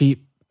their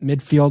cheap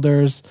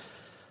midfielders.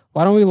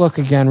 Why don't we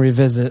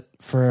revisit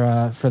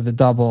for the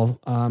double,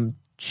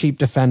 cheap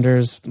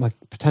defenders, like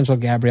potential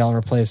Gabriel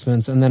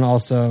replacements, and then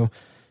also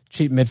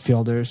cheap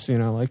midfielders,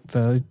 like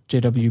the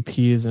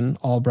JWPs and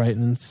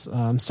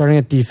Albrightons. Starting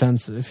at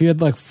defense, if you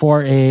had like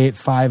 4-8,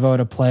 5-0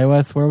 to play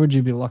with, where would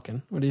you be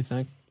looking? What do you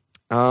think?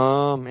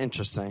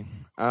 Interesting.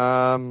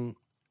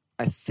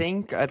 I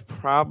think I'd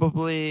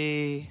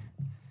probably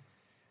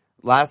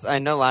I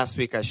know last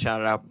week I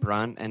shouted out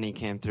Brunt and he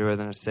came through with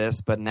an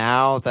assist, but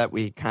now that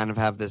we kind of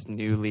have this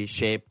newly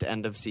shaped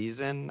end of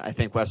season, I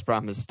think West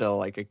Brom is still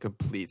like a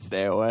complete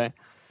stay away.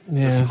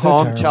 Yeah, Just they're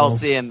home terrible.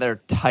 Chelsea and their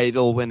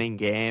title winning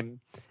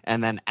game,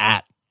 and then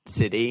at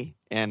City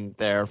and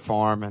their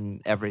form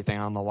and everything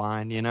on the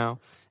line,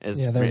 is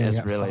Yeah, they're gonna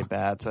get really fucked.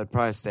 bad. So I'd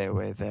probably stay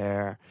away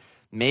there.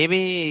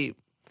 Maybe.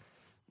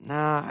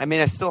 Nah, I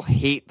mean, I still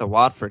hate the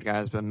Watford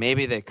guys, but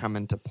maybe they come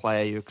into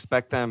play. You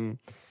expect them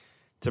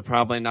to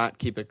probably not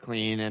keep it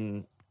clean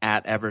and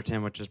at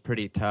Everton, which is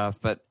pretty tough.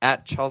 But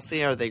at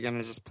Chelsea, are they going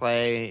to just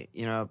play,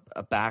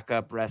 a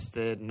backup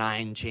rested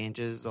 9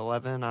 changes,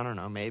 11? I don't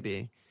know,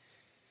 maybe.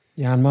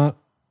 Janmaat?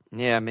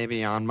 Yeah, maybe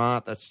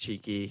Janmaat. That's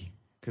cheeky.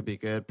 Could be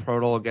good.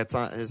 Protl gets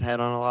on his head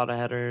on a lot of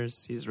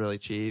headers. He's really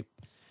cheap.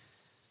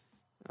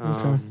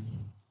 Okay.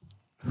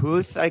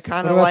 Huth, I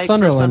kind What of about like for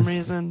some Sunderland?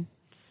 reason.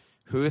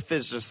 Huth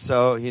is just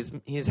so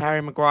he's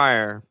Harry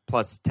Maguire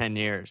plus 10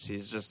 years.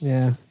 He's just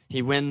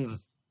he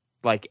wins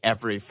like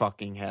every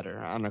fucking header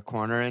on a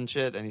corner and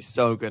shit, and he's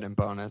so good in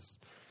bonus.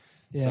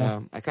 Yeah.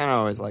 So I kind of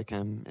always like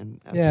him.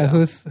 Yeah,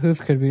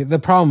 Huth could be. The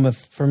problem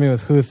for me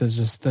with Huth is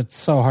just that's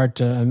so hard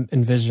to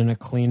envision a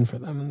clean for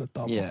them in the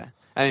double. Yeah.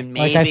 I mean,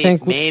 Like, maybe I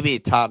think maybe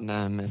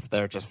Tottenham if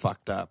they're just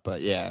fucked up,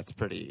 but yeah, it's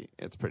pretty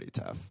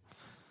tough.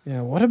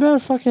 Yeah, what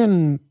about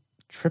fucking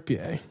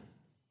Trippier?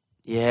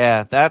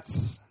 Yeah,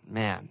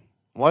 man.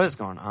 What is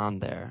going on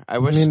there? I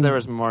wish there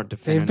was more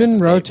definitive. They've been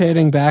statement.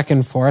 rotating back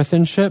and forth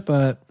and shit,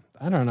 but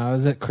I don't know.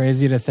 Is it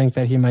crazy to think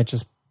that he might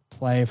just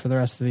play for the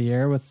rest of the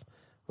year with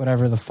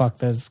whatever the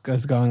fuck is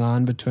going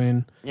on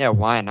between? Yeah,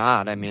 why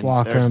not? I mean,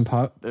 Walker and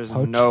there's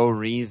Poach? no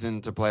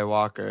reason to play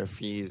Walker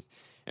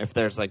if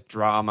there's like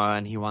drama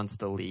and he wants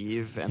to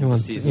leave and the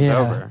season's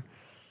over.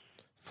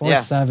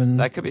 4-7.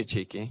 That could be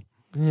cheeky.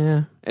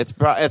 Yeah. It's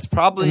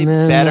probably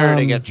better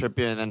to get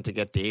Trippier than to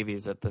get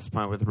Davies at this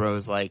point, with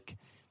Rose like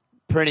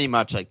pretty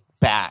much like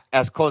back,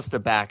 as close to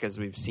back as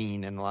we've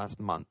seen in the last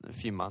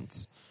few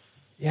months.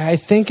 Yeah, I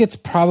think it's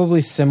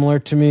probably similar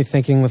to me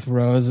thinking with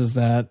Rose, is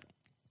that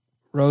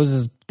Rose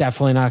is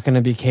definitely not going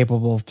to be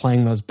capable of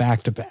playing those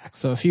back-to-back.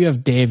 So if you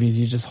have Davies,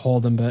 you just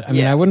hold him. But I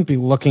mean, I wouldn't be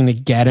looking to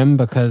get him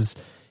because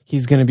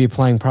he's going to be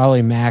playing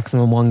probably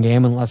maximum one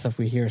game, unless if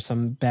we hear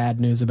some bad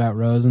news about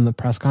Rose in the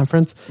press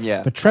conference.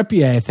 Yeah. But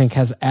Trippier, I think,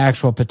 has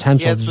actual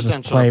potential to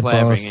just play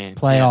both,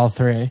 play all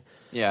three.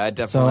 Yeah, I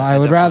definitely. So I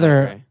would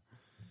rather, agree.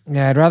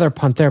 Yeah, I'd rather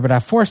punt there. But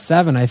at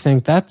 4-7, I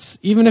think that's,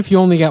 even if you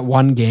only get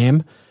one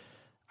game,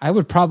 I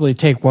would probably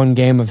take one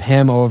game of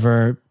him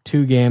over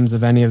 2 games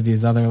of any of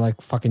these other, like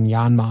fucking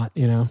Janmat,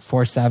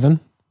 4-7.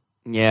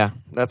 Yeah,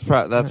 that's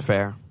fair.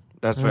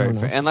 That's very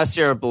fair. Unless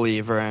you're a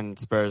believer and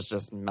Spurs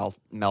just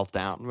melt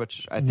down,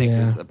 which I think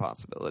is a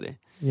possibility.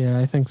 Yeah,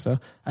 I think so.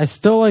 I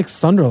still like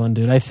Sunderland,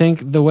 dude. I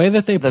think the way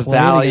that they the played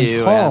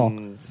value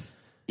against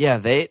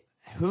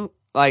Hull,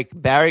 and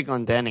Barry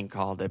Glendenning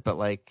called it, but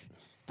like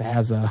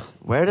Baza.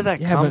 Where did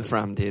that come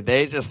from, dude?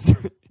 They just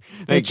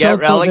they get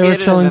they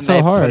relegated were and then so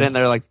they hard. put in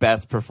their like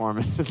best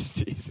performance of the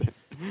season.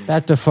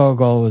 That Defoe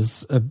goal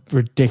was a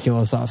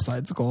ridiculous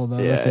offsides goal, though,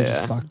 that they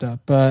just fucked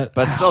up. But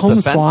still home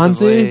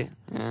defensively,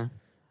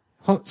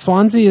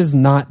 Swansea is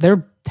not,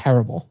 they're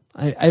terrible.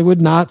 I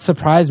would not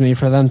surprise me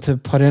for them to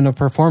put in a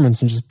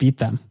performance and just beat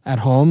them at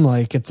home.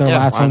 Like, it's their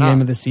last home game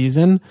of the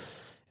season.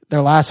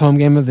 Their last home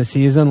game of the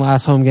season,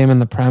 last home game in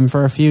the Prem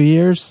for a few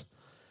years.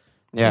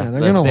 Yeah, they're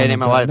going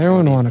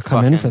to want to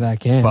come in for that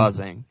game.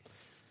 Buzzing.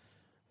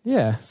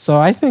 Yeah, so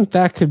I think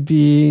that could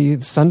be,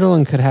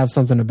 Sunderland could have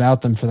something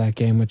about them for that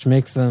game, which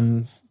makes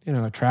them,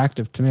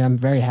 attractive to me. I'm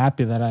very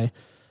happy that I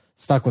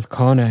stuck with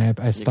Kone.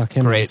 I stuck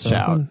him. Great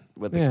shout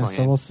with the clean.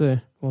 So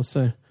we'll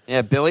see.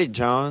 Yeah, Billy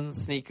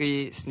Jones,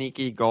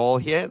 sneaky goal.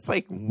 He has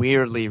like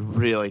weirdly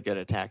really good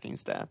attacking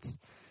stats.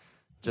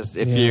 Just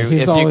if you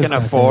can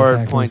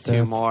afford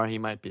 0.2 more, he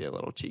might be a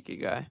little cheeky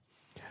guy.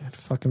 God,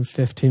 fucking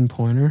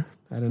 15-pointer.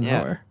 I don't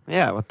know where.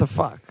 Yeah, what the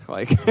fuck?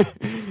 Like,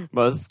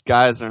 most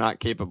guys are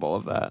not capable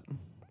of that.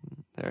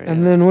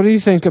 Then what do you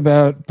think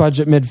about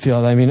budget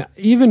midfield? I mean,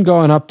 even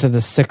going up to the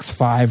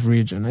 6-5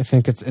 region, I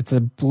think it's a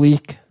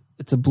bleak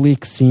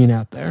scene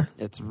out there.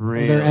 It's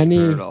really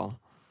brutal.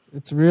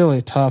 It's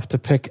really tough to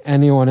pick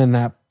anyone in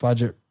that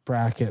budget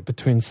bracket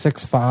between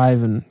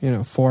 6-5 and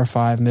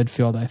 4-5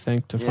 midfield, I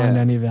think, to find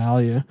any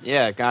value.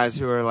 Yeah, guys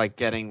who are like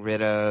getting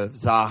rid of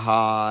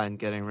Zaha and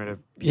getting rid of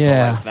people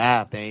like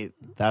that.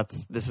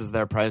 This is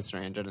their price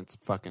range, and it's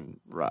fucking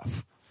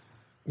rough.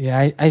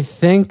 Yeah, I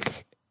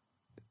think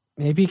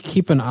maybe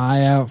keep an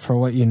eye out for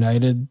what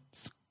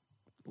United's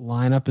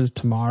lineup is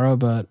tomorrow,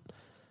 but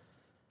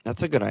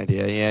that's a good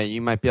idea. Yeah,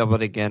 you might be able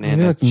to get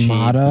in like cheap,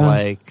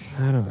 Mata,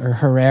 or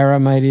Herrera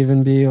might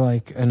even be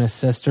like an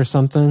assist or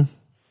something.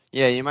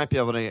 Yeah, you might be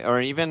able to,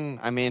 or even,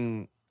 I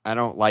mean, I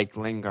don't like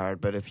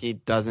Lingard, but if he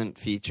doesn't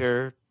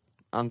feature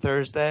on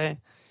Thursday,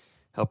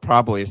 he'll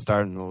probably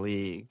start in the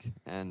league,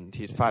 and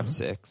he's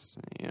 5'6".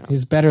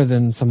 He's better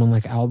than someone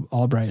like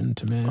Albrighton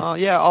to me. Well,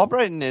 yeah,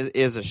 Albrighton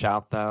is a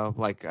shout though.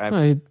 Like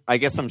I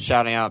guess I'm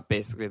shouting out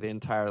basically the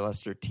entire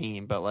Leicester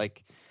team, but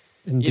like,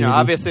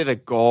 obviously the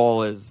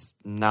goal is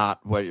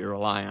not what you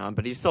rely on,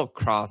 but he still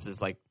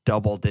crosses like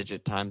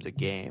double-digit times a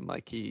game.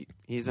 Like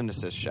he's an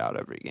assist shout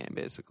every game,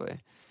 basically.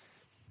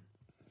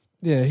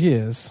 Yeah, he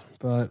is,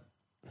 but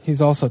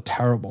he's also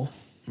terrible.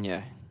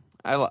 Yeah,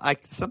 I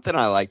something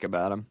I like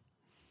about him.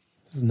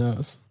 His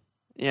nose.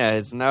 Yeah,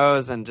 his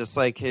nose, and just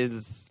like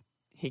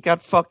he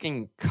got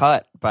fucking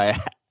cut by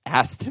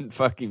Aston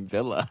fucking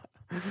Villa.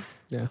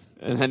 Yeah,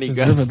 and then he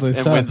goes and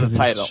wins the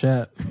title.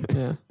 Shit.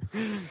 Yeah,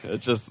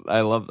 it's just,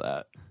 I love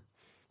that.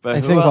 But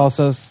I think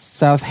also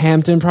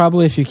Southampton,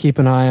 probably, if you keep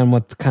an eye on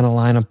what kind of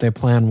lineup they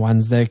play on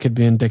Wednesday, could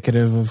be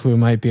indicative of who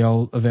might be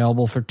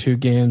available for 2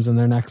 games in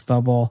their next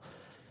double.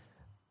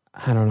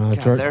 I don't know.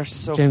 God, they're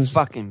so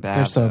fucking bad.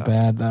 They're so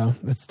bad, though.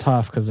 It's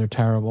tough because they're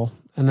terrible.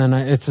 And then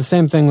it's the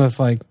same thing with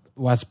like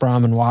West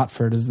Brom and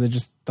Watford, is they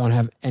just don't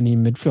have any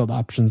midfield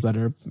options that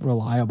are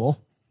reliable.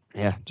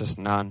 Yeah, just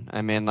none.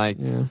 I mean, like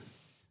you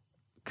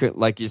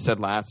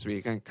said last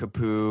week, and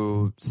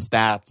Capu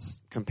stats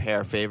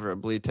compare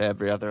favorably to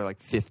every other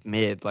like fifth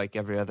mid, like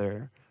every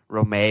other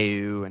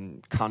Romeu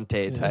and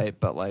Conte type.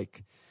 But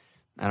like,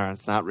 I don't know.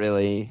 It's not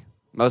really.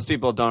 Most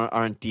people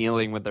aren't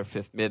dealing with their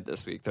fifth mid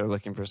this week. They're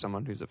looking for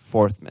someone who's a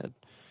fourth mid.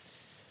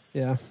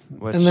 Yeah.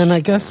 And then I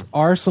guess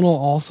Arsenal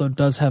also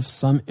does have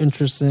some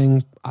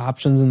interesting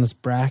options in this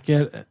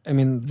bracket. I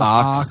mean, the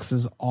Ox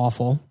is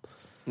awful.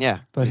 Yeah.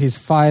 But he's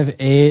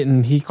 5'8",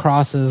 and he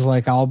crosses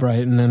like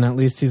Albrighton, and at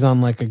least he's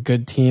on like a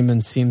good team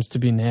and seems to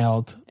be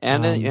nailed.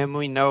 And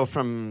we know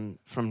from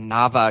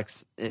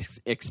Navak's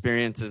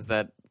experiences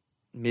that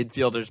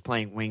midfielders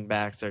playing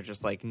wingbacks are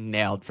just like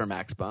nailed for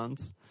max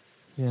bones.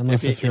 Yeah,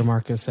 unless you're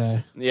Marcus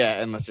A.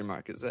 Yeah, unless you're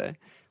Marcus A.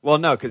 Well,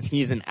 no, because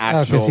he's an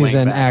actual. Because he's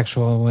an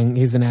actual wing.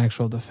 He's an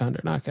actual defender.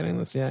 Not getting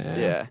this.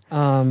 Yeah.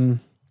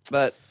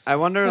 But I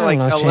wonder, I like,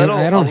 don't know, a Shane. little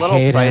I don't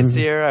hate him.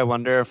 pricier. I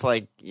wonder if,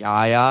 like,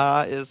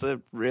 Yaya is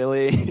a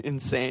really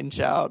insane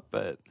shout,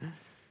 but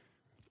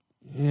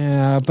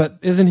Yeah, but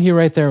isn't he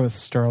right there with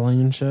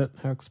Sterling and shit?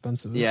 How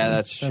expensive is he? yeah,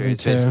 that's true.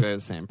 It's 7.2, basically the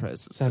same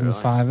price as Sterling.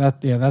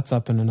 7.5. That's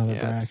up in another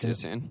Yeah, it's too bracket.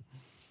 soon.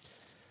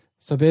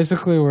 So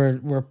basically,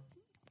 we're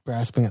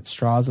grasping at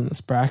straws in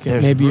this bracket.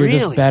 There's Maybe you're really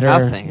just better.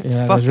 nothing. It's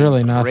yeah, fucking there's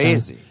really nothing.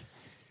 crazy.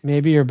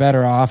 Maybe you're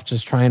better off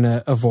just trying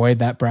to avoid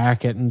that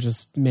bracket and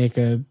just make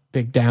a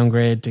big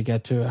downgrade to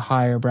get to a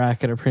higher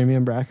bracket, a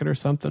premium bracket or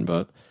something.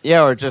 But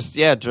Yeah, or just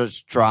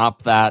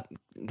drop that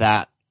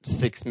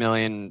 6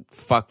 million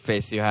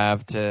fuckface you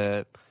have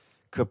to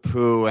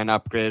Capu and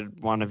upgrade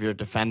one of your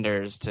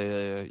defenders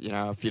to, you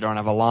know, if you don't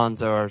have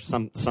Alonso or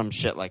some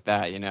shit like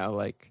that, you know,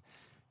 like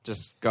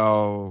just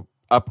go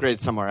upgrade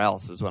somewhere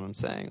else is what I'm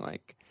saying.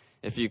 Like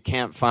if you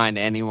can't find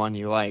anyone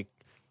you like,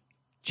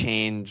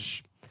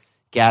 change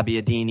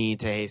Gabbiadini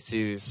to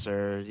Jesus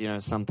or, you know,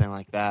 something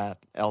like that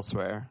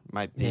elsewhere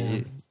might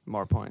be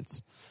more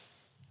points.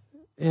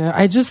 yeah,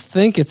 I just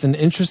think it's an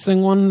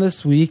interesting one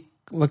this week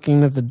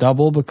looking at the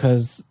double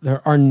because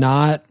there are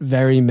not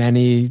very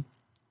many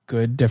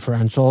good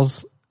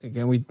differentials.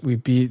 Again, we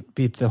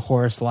beat the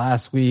horse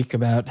last week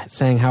about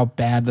saying how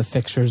bad the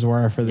fixtures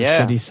were for the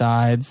shitty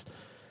sides.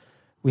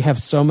 We have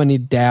so many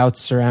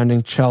doubts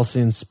surrounding Chelsea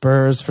and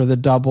Spurs for the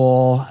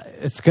double.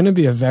 It's going to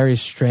be a very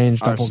strange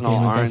double Arsenal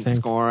game. aren't I think.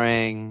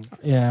 scoring.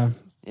 Yeah,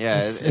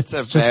 It's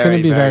a just very, going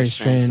to be very very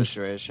strange strange.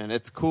 situation.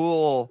 It's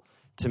cool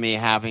to me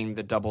having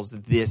the doubles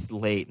this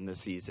late in the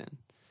season.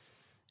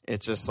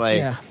 It's just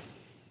like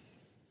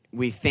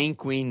we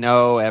think we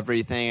know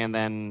everything, and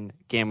then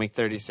game week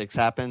 36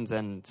 happens,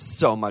 and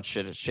so much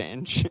shit has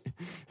changed.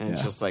 And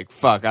it's just like,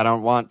 fuck, I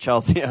don't want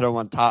Chelsea, I don't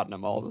want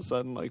Tottenham all of a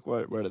sudden. Like,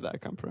 where did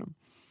that come from?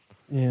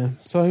 Yeah.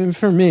 So I mean,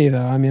 for me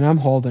though, I mean, I'm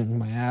holding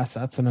my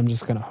assets, and I'm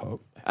just going to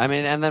hope. I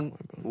mean, and then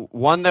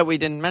one that we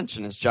didn't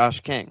mention is Josh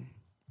King.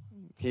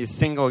 He's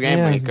single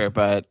game weaker,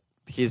 but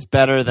he's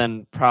better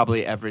than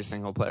probably every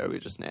single player we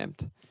just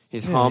named.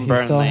 He's home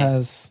Burnley.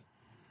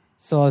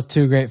 Still has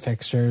two great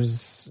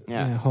fixtures.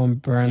 Yeah. Home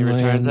Burnley.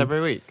 He returns every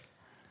week.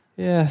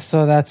 Yeah,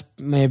 so that's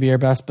maybe your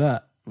best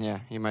bet. Yeah,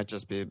 he might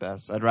just be the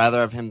best. I'd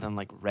rather have him than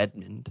like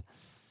Redmond.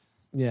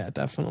 Yeah,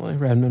 definitely.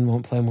 Redmond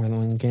won't play more than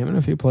one game, and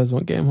if he plays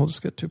one game, he'll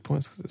just get 2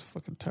 points because it's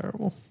fucking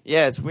terrible.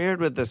 Yeah, it's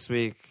weird with this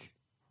week.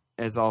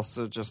 Is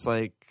also just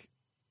like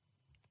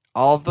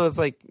all of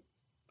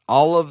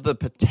the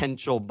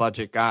potential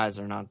budget guys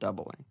are not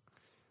doubling.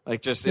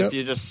 Like if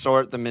you just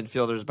sort the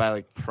midfielders by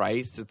like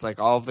price, it's like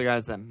all of the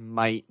guys that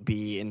might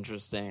be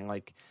interesting,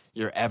 like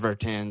your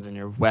Evertons and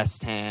your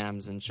West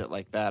Hams and shit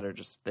like that,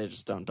 they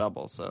just don't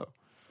double. So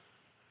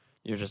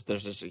there's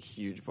just a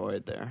huge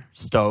void there.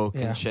 Stoke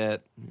and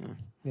shit.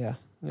 Yeah.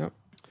 Yep.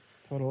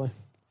 Totally.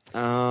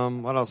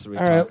 What else are we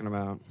All talking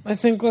right. about? I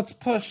think let's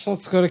push.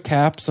 Let's go to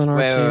caps on our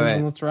teams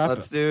and let's wrap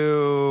Let's it.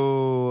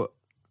 do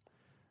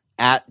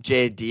at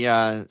J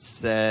Diaz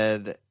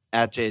said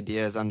at J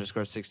Diaz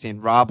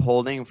 _16. Rob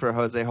Holding for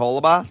Jose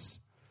Holebas.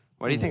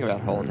 What do you think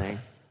about Holding?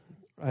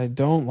 I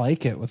don't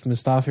like it with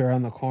Mustafi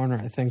around the corner.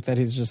 I think that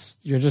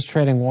you're just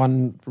trading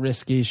one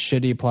risky,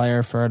 shitty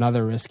player for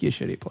another risky,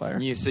 shitty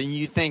player. So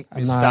you think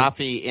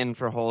Mustafi in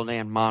for Holding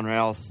and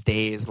Monreal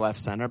stays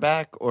left center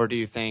back, or do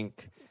you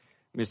think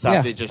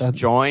Mustafi just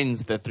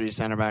joins the three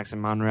center backs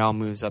and Monreal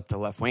moves up to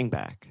left wing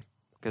back?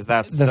 Because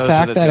the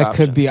fact that it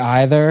could be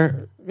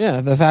either.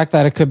 Yeah, the fact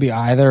that it could be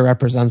either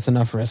represents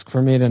enough risk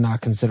for me to not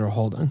consider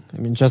Holding. I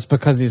mean, just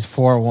because he's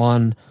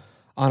 4-1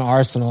 on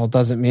Arsenal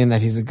doesn't mean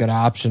that he's a good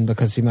option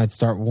because he might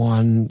start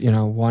one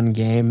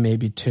game,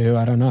 maybe two.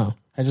 I don't know.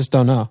 I just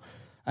don't know.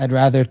 I'd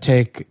rather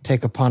take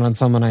a punt on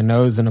someone I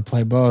know is going to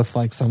play both,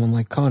 like someone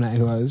like Kone,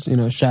 who I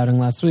was shouting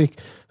last week,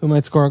 who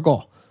might score a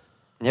goal.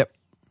 Yep,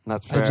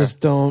 that's fair. I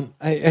just don't.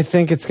 I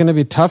think it's going to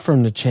be tough for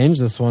him to change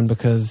this one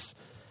because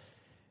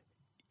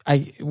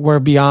we're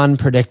beyond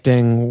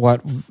predicting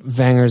what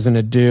Wenger's going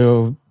to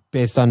do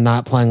based on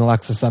not playing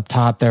Alexis up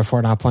top,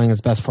 therefore not playing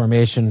his best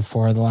formation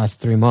for the last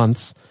 3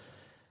 months.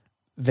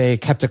 They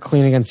kept it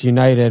clean against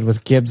United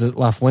with Gibbs at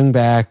left wing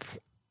back,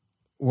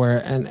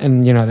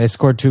 and they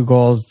scored 2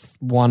 goals,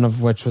 one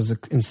of which was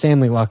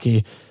insanely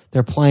lucky.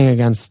 They're playing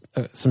against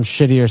some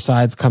shittier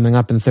sides coming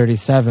up in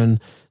 37,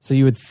 so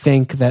you would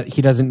think that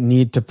he doesn't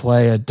need to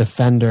play a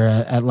defender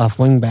at left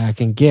wing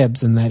back in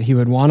Gibbs, and that he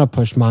would want to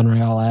push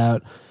Monreal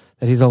out.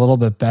 That he's a little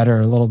bit better,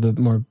 a little bit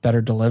more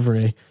better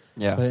delivery.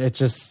 Yeah, but it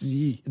just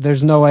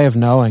there's no way of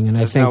knowing, and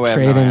I think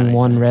trading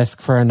one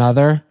risk for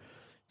another.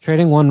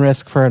 Trading one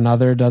risk for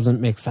another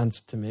doesn't make sense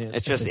to me.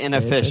 It's just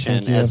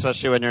inefficient,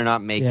 especially when you're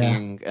not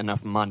making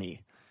enough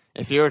money.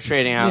 If you were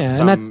trading out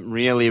some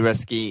really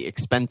risky,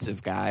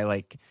 expensive guy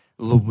like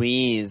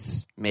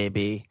Luiz,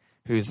 maybe,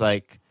 who's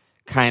like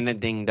kind of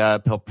dinged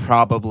up, he'll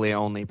probably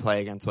only play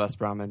against West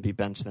Brom and be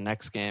benched the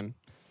next game.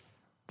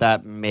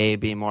 That may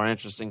be more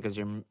interesting because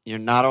you're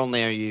not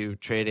only are you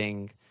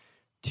trading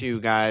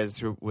 2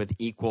 guys with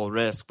equal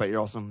risk, but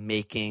you're also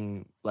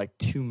making like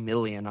 $2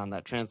 million on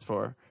that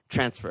transfer.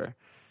 That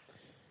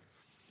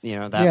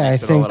makes I it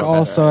think a little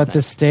also better, at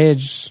this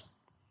stage,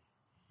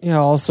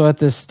 also at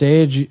this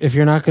stage, if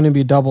you're not going to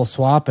be double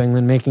swapping,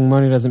 then making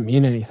money doesn't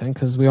mean anything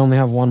because we only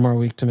have one more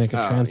week to make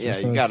a transfer. Yeah,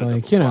 so you got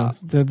it's swap.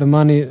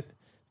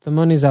 the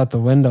money's out the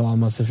window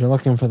almost. If you're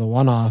looking for the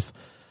one-off,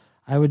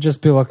 I would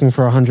just be looking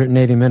for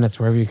 180 minutes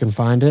wherever you can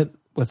find it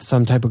with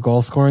some type of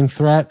goal scoring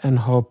threat and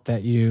hope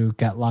that you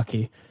get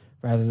lucky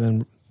rather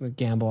than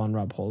gamble on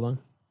rub holding.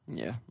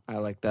 Yeah, I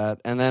like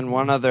that. And then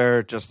one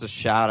other, just a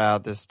shout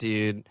out, this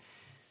dude,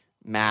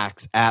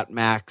 Max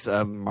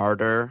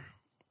Martyr.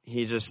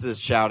 He just is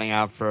shouting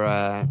out for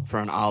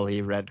an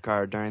Ali red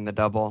card during the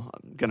double.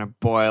 I'm going to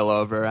boil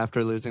over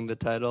after losing the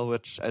title,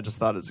 which I just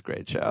thought is a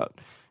great shout.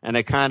 And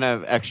a kind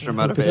of extra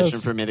motivation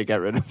for me to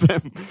get rid of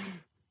him.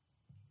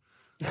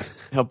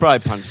 He'll probably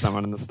punch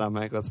someone in the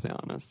stomach, let's be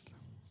honest.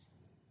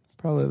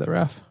 Probably the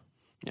ref.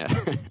 Yeah.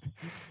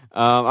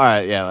 All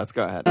right, yeah, let's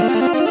go ahead.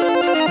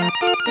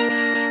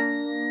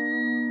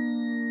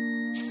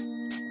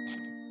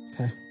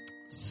 Okay.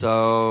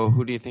 So,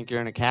 who do you think you're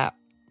going to cap?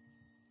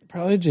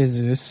 Probably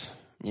Jesus.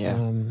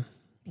 Yeah.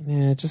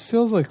 It just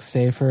feels like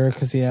safer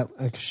because he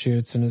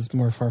shoots and is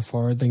more far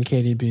forward than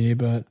KDB.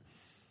 But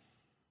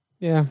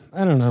yeah,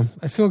 I don't know.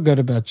 I feel good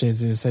about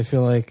Jesus. I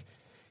feel like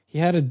he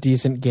had a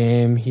decent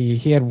game. He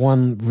had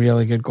one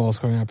really good goal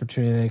scoring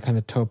opportunity. They kind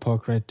of toe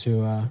poke right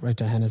to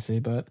Hennessy,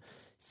 but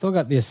still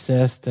got the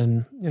assist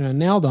and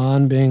nailed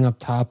on being up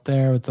top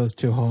there with those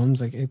two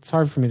homes. Like it's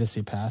hard for me to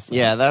see past that.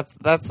 Yeah,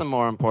 that's the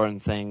more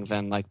important thing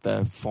than like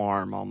the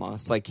form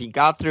almost. Like he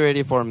got through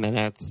 84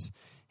 minutes.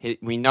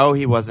 We know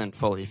he wasn't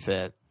fully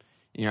fit.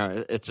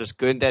 It's just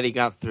good that he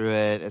got through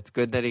it. It's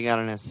good that he got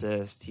an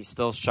assist. He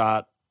still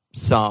shot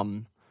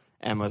some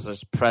and was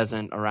just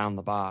present around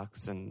the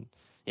box. And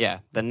yeah,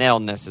 the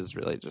nailedness is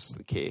really just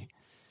the key.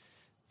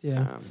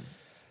 Yeah.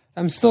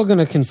 I'm still going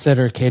to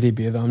consider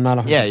KDB, though. I'm not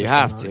 100%. Yeah, you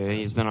have to.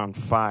 He's been on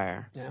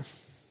fire.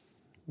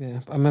 Yeah.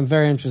 I'm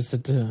very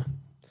interested to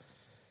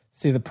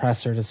see the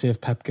presser to see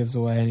if Pep gives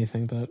away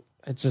anything, but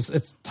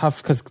it's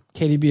tough because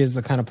KDB is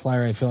the kind of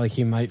player I feel like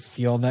he might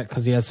feel that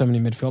because he has so many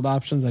midfield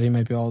options that he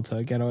might be able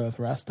to get away with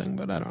resting,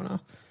 but I don't know.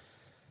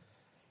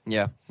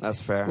 Yeah, that's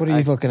fair. What are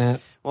you looking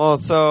at? Well,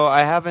 so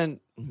I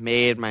haven't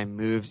made my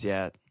moves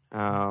yet.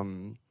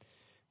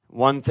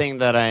 One thing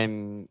that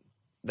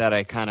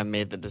I kind of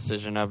made the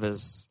decision of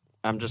is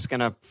I'm just going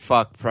to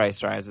fuck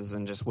price rises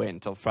and just wait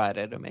until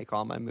Friday to make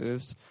all my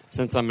moves.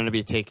 Since I'm going to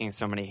be taking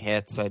so many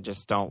hits, I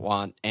just don't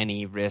want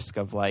any risk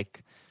of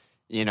late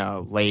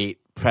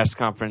press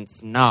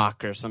conference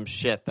knock or some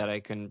shit that I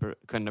couldn't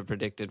have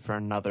predicted for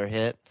another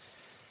hit.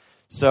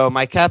 So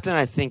my captain,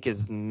 I think,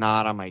 is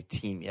not on my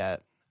team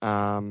yet.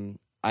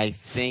 I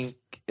think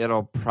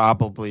it'll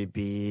probably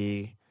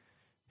be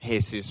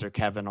Jesus or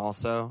Kevin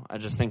also. I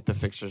just think the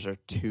fixtures are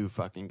too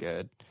fucking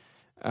good.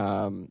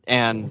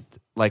 And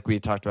like we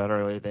talked about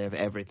earlier, they have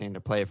everything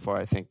to play for.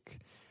 I think,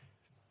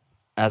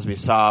 as we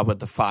saw with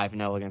the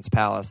 5-0 against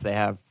Palace, they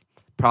have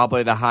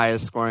probably the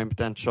highest scoring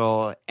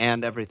potential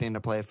and everything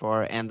to play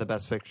for and the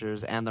best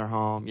fixtures and their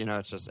home.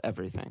 It's just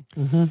everything.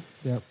 Mm-hmm.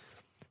 Yep.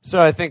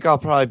 So I think I'll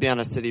probably be on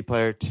a City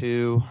player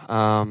too.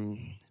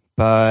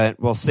 But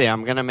we'll see.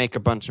 I'm going to make a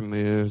bunch of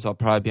moves. I'll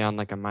probably be on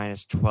like a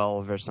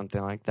 -12 or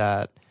something like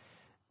that.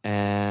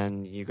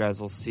 And you guys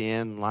will see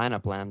in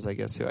lineup lambs, I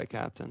guess, who I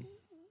captain.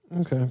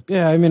 Okay.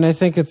 Yeah, I mean, I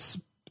think it's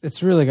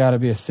really got to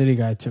be a City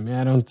guy to me.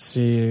 I don't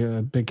see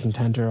a big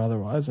contender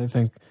otherwise. I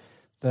think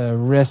the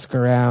risk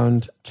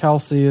around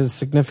Chelsea is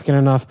significant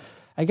enough.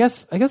 I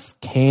guess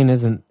Kane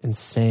isn't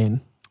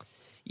insane.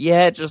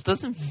 Yeah, it just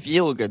doesn't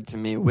feel good to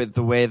me with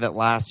the way that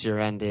last year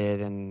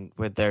ended and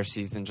with their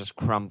season just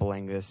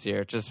crumbling this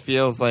year. It just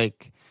feels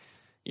like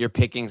you're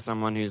picking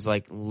someone who's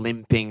like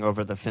limping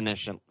over the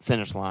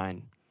finish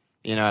line,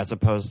 as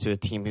opposed to a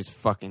team who's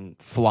fucking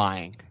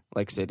flying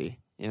like City.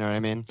 You know what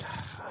I mean?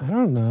 I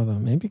don't know, though.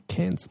 Maybe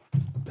Kane's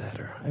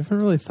better. I haven't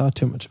really thought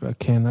too much about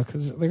Kane, though,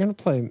 because they're going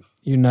to play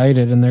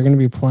United, and they're going to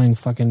be playing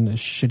fucking a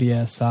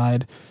shitty-ass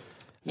side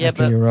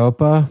after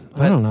Europa.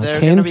 I don't know. They're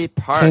going to be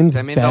parked.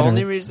 The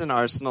only reason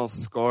Arsenal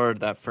scored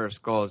that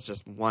first goal is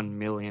just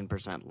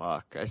 1,000,000%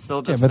 luck. I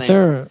still just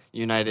think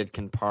United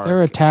can park.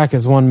 Their attack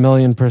is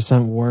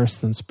 1,000,000% worse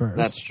than Spurs.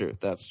 That's true.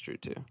 That's true,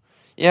 too.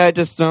 Yeah, I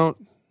just don't.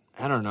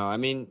 I don't know. I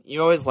mean,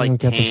 you always like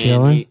Kane. The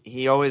feeling?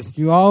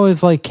 You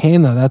always like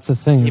Kane, though. That's the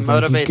thing. He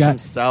motivates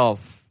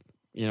himself,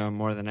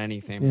 more than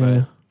anything.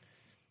 Yeah.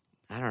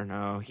 But I don't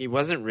know. He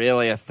wasn't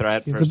really a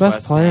threat. He's the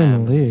best player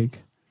in the league.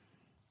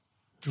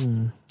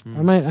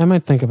 I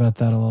might think about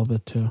that a little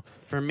bit too.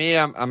 For me,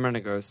 I'm going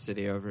to go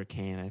City over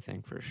Kane. I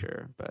think for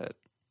sure, but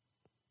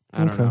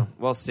I don't know.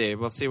 We'll see.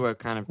 We'll see what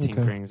kind of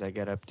tinkerings I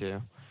get up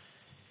to.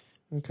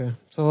 Okay,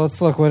 so let's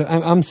look. What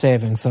I'm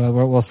saving, so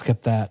we'll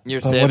skip that. You're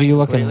saving. What are you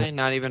looking completely? at?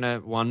 Not even a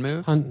one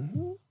move.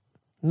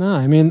 No,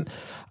 I mean,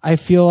 I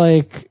feel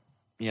like.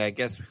 Yeah, I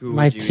guess who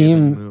my would you team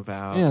even move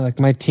out? Yeah, like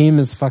my team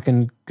is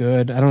fucking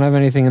good. I don't have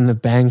anything in the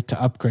bank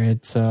to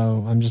upgrade,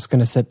 so I'm just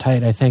gonna sit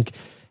tight. I think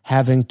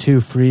having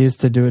 2 frees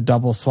to do a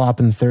double swap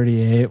in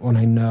 38 when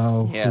I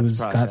know who's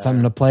got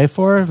something to play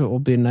for, it will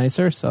be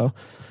nicer. So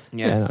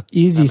No,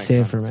 easy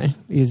save for me.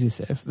 Easy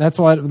save. That's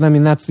why. I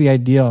mean, that's the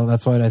ideal.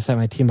 That's why I set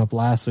my team up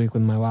last week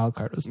when my wild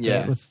card was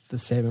with the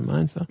save in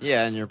mind. So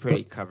yeah, and you're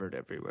pretty covered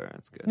everywhere.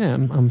 That's good. Yeah,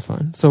 I'm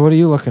fine. So what are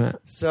you looking at?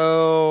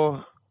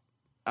 So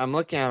I'm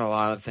looking at a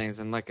lot of things,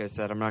 and like I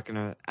said, I'm not going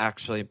to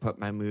actually put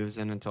my moves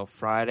in until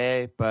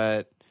Friday.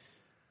 But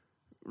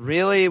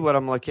really, what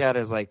I'm looking at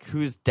is like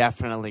who's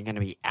definitely going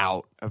to be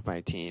out of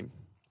my team,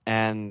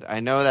 and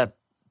I know that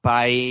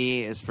Bai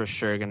is for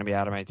sure going to be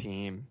out of my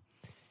team.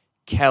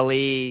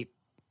 Kelly,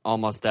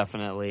 almost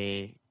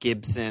definitely.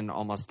 Gibson,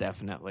 almost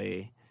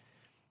definitely.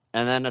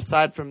 And then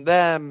aside from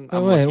them...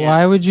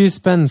 why would you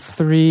spend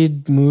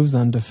 3 moves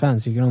on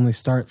defense? You can only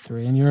start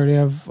 3, and you already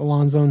have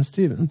Alonso and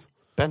Stevens.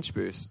 Bench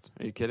boost.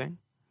 Are you kidding?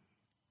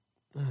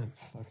 I'm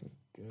fucking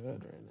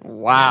good right now.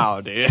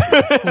 Wow, dude.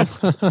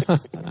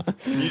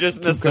 You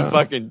just missed the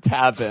fucking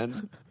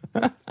tap-in.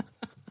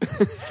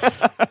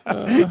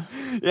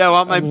 I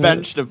want my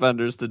bench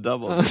defenders to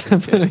double. I'm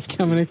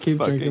gonna keep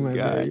drinking my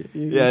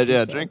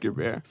beer. Drink your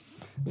beer.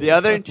 The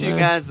other 2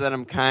 guys that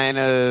I'm kind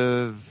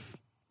of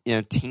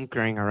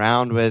tinkering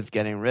around with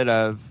getting rid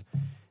of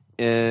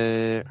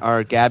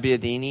are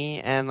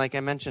Gabbiadini, and like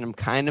I mentioned, I'm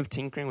kind of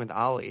tinkering with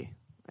Ali.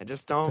 I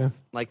just don't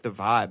like the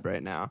vibe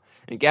right now.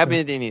 And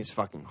Gabbiadini is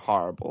fucking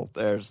horrible.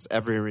 There's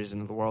every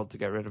reason in the world to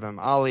get rid of him.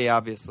 Ali,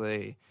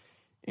 obviously,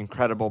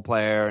 incredible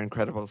player,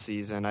 incredible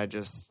season. I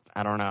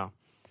don't know.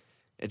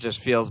 It just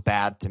feels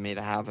bad to me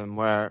to have him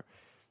where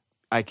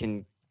I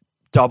can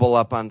double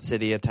up on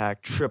city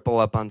attack, triple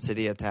up on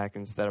city attack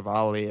instead of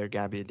Ali or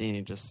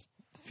Gabbiadini. Just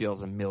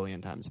feels a million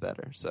times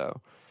better.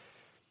 So,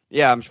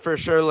 yeah, I'm for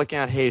sure looking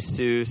at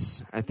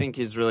Jesus. I think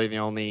he's really the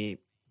only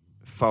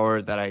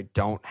forward that I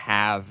don't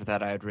have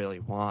that I'd really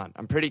want.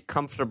 I'm pretty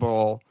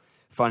comfortable,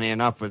 funny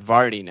enough, with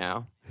Vardy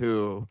now,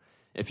 who,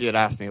 if you had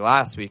asked me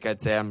last week,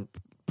 I'd say I'm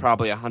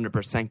probably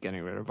 100%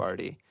 getting rid of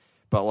Vardy.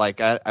 But,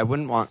 like, I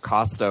wouldn't want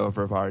Costa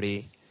over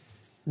Vardy.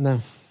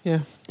 No, yeah.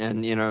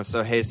 And,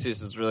 so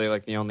Jesus is really,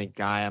 like, the only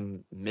guy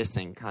I'm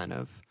missing, kind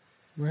of.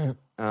 Right.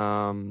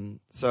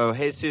 So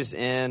Jesus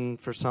in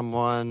for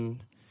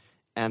someone,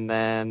 and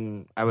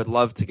then I would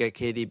love to get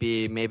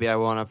KDB. Maybe I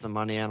won't have the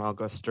money, and I'll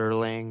go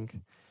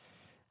Sterling.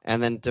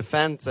 And then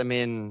defense, I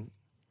mean,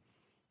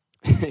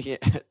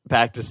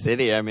 back to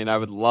City. I mean, I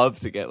would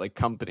love to get, like,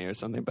 Company or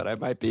something, but I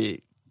might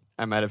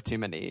have too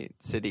many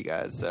City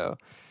guys, so...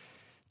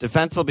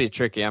 Defense will be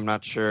tricky. I'm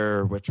not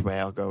sure which way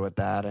I'll go with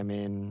that. I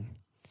mean,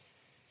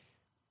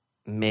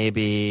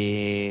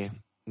 maybe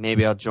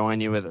I'll join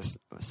you with a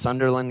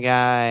Sunderland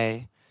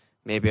guy.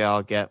 Maybe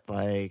I'll get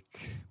like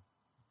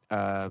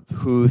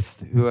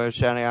Huth, who I was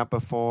shouting out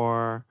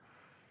before.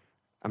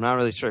 I'm not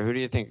really sure. Who do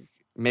you think?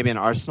 Maybe an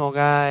Arsenal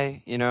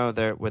guy.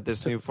 There with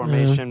this new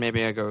formation.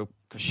 Maybe I go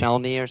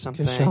Koscielny or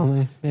something.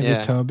 Koscielny,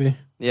 maybe Toby.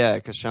 Yeah,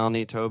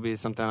 Koscielny, Toby,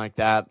 something like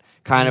that.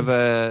 Kind of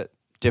a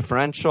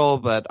differential,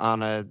 but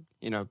on a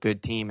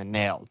good team and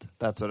nailed.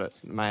 That's what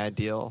my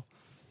ideal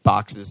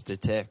boxes to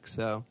tick.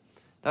 So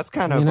that's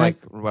kind of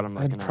like what I'm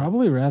looking at. I'd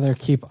probably rather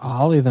keep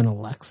Ollie than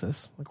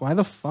Alexis. Like, why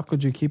the fuck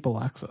would you keep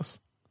Alexis?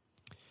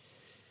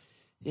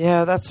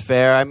 Yeah, that's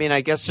fair. I mean,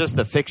 I guess just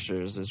the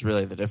fixtures is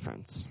really the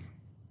difference.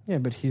 Yeah,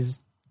 but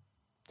he's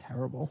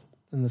terrible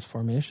in this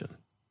formation.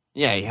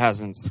 Yeah, he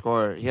hasn't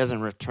scored. He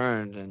hasn't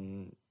returned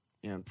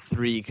in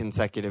 3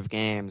 consecutive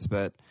games.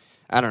 But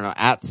I don't know.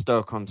 At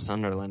Stoke,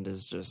 Sunderland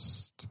is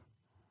just...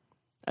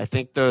 I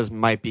think those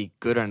might be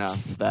good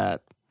enough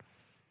that...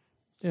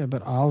 Yeah,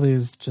 but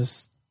Ollie's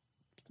just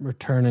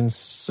returning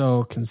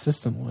so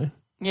consistently.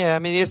 Yeah, I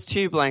mean, he has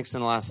 2 blanks in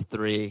the last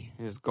 3.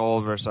 His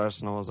goal versus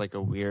Arsenal was like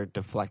a weird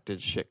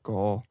deflected shit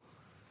goal.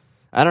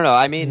 I don't know.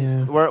 I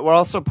mean, we're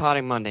also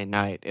potting Monday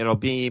night. It'll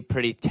be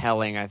pretty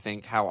telling, I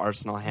think, how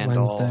Arsenal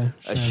handle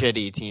a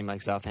shitty team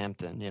like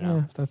Southampton,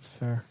 Yeah, that's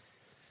fair.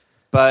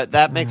 But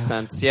that makes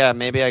sense. Yeah,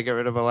 maybe I get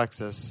rid of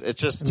Alexis.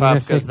 It's just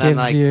tough because then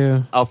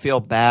I'll feel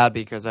bad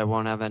because I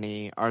won't have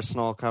any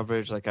Arsenal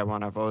coverage. Like I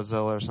won't have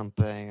Ozil or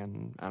something,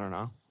 and I don't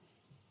know.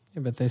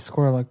 Yeah, but they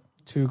score like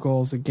 2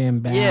 goals a game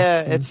back.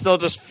 Yeah, it still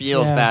just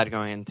feels bad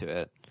going into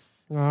it.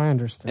 No, I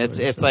understand.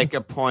 It's like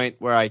a point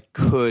where I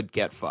could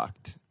get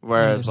fucked.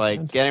 Whereas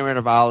like getting rid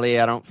of Ali,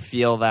 I don't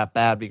feel that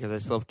bad because I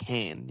still have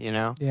Kane.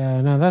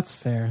 Yeah, no, that's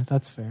fair.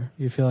 That's fair.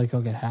 You feel like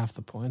you'll get half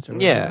the points, or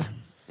whatever.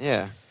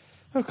 Yeah.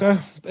 Okay,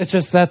 it's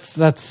just that's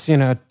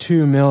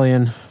 2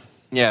 million.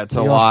 Yeah, it's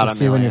a lot of millions.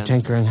 See when you're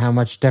tinkering how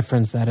much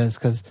difference that is,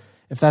 because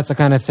if that's the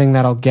kind of thing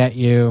that'll get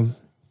you,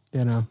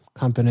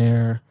 Company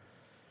or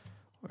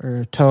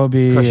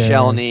Toby,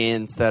 Koscielny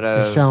instead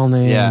of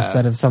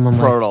someone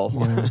Prudel.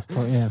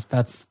 Like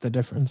that's the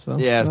difference. So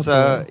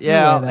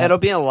it'll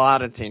be a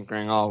lot of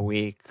tinkering all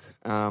week,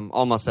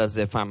 almost as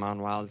if I'm on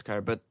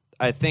wildcard, but.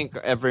 I think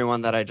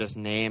everyone that I just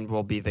named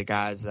will be the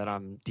guys that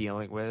I'm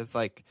dealing with.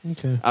 Like,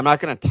 I'm not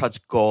going to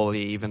touch goalie,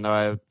 even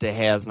though De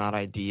Gea's not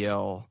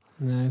ideal.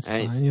 No, it's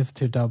fine. You have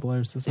 2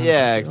 doublers.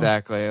 Yeah,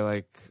 exactly.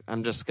 Like,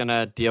 I'm just going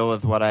to deal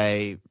with what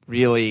I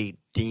really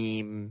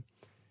deem,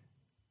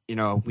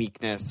 a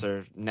weakness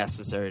or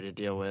necessary to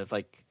deal with.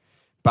 Like,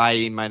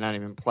 Bailly might not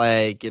even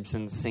play.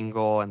 Gibson's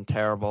single and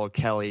terrible.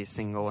 Kelly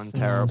single and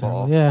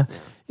terrible.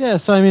 Yeah,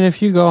 so I mean,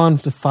 if you go on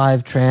to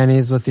 5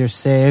 trannies with your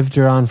saved,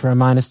 you're on for a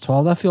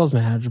 -12. That feels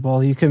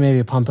manageable. You could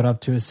maybe pump it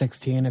up to a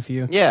 16 if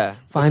you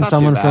find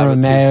someone from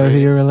Romeo who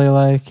you really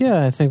like.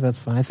 Yeah, I think that's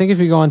fine. I think if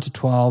you go on to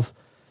 12,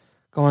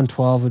 go on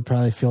 12 would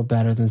probably feel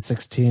better than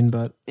 16.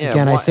 But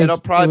again, I think it'll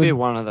probably be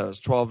one of those,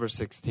 12 or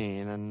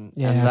 16, and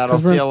that'll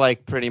feel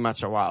like pretty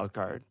much a wild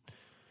card.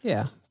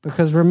 Yeah,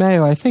 because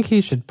Romeo, I think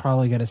he should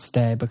probably get a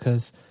stay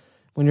because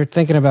when you're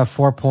thinking about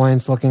 4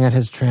 points, looking at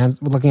his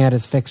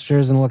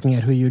fixtures and looking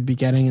at who you'd be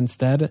getting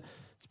instead,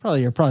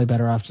 you're probably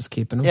better off just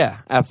keeping him. Yeah,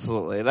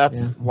 absolutely.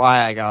 That's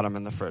why I got him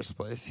in the first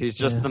place. He's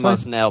just the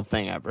most nailed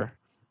thing ever.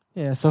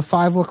 Yeah, so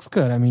 5 looks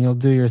good. I mean, you'll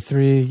do your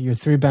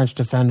three bench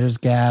defenders,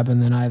 Gab,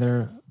 and then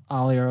either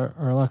Ollie or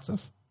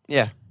Alexis.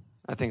 Yeah,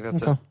 I think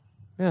that's it.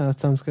 Yeah, that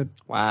sounds good.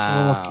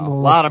 Wow, a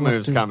lot of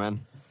moves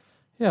coming.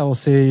 Yeah, we'll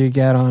see who you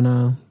get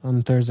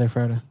on Thursday,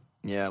 Friday.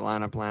 Yeah,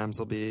 lineup lambs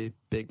will be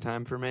big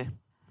time for me.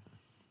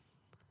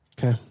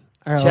 Okay.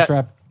 All right, let's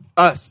wrap.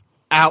 Us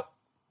out.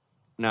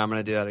 Now I'm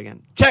going to do that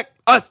again. Check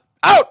us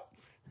out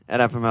at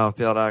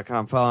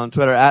FMLFPL.com. Follow on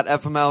Twitter at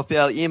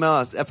FMLFPL. Email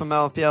us,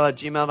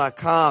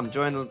 FMLFPL@gmail.com.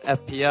 Join the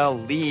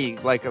FPL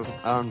League. Like us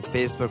on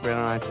Facebook, right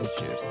on iTunes.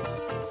 Cheers.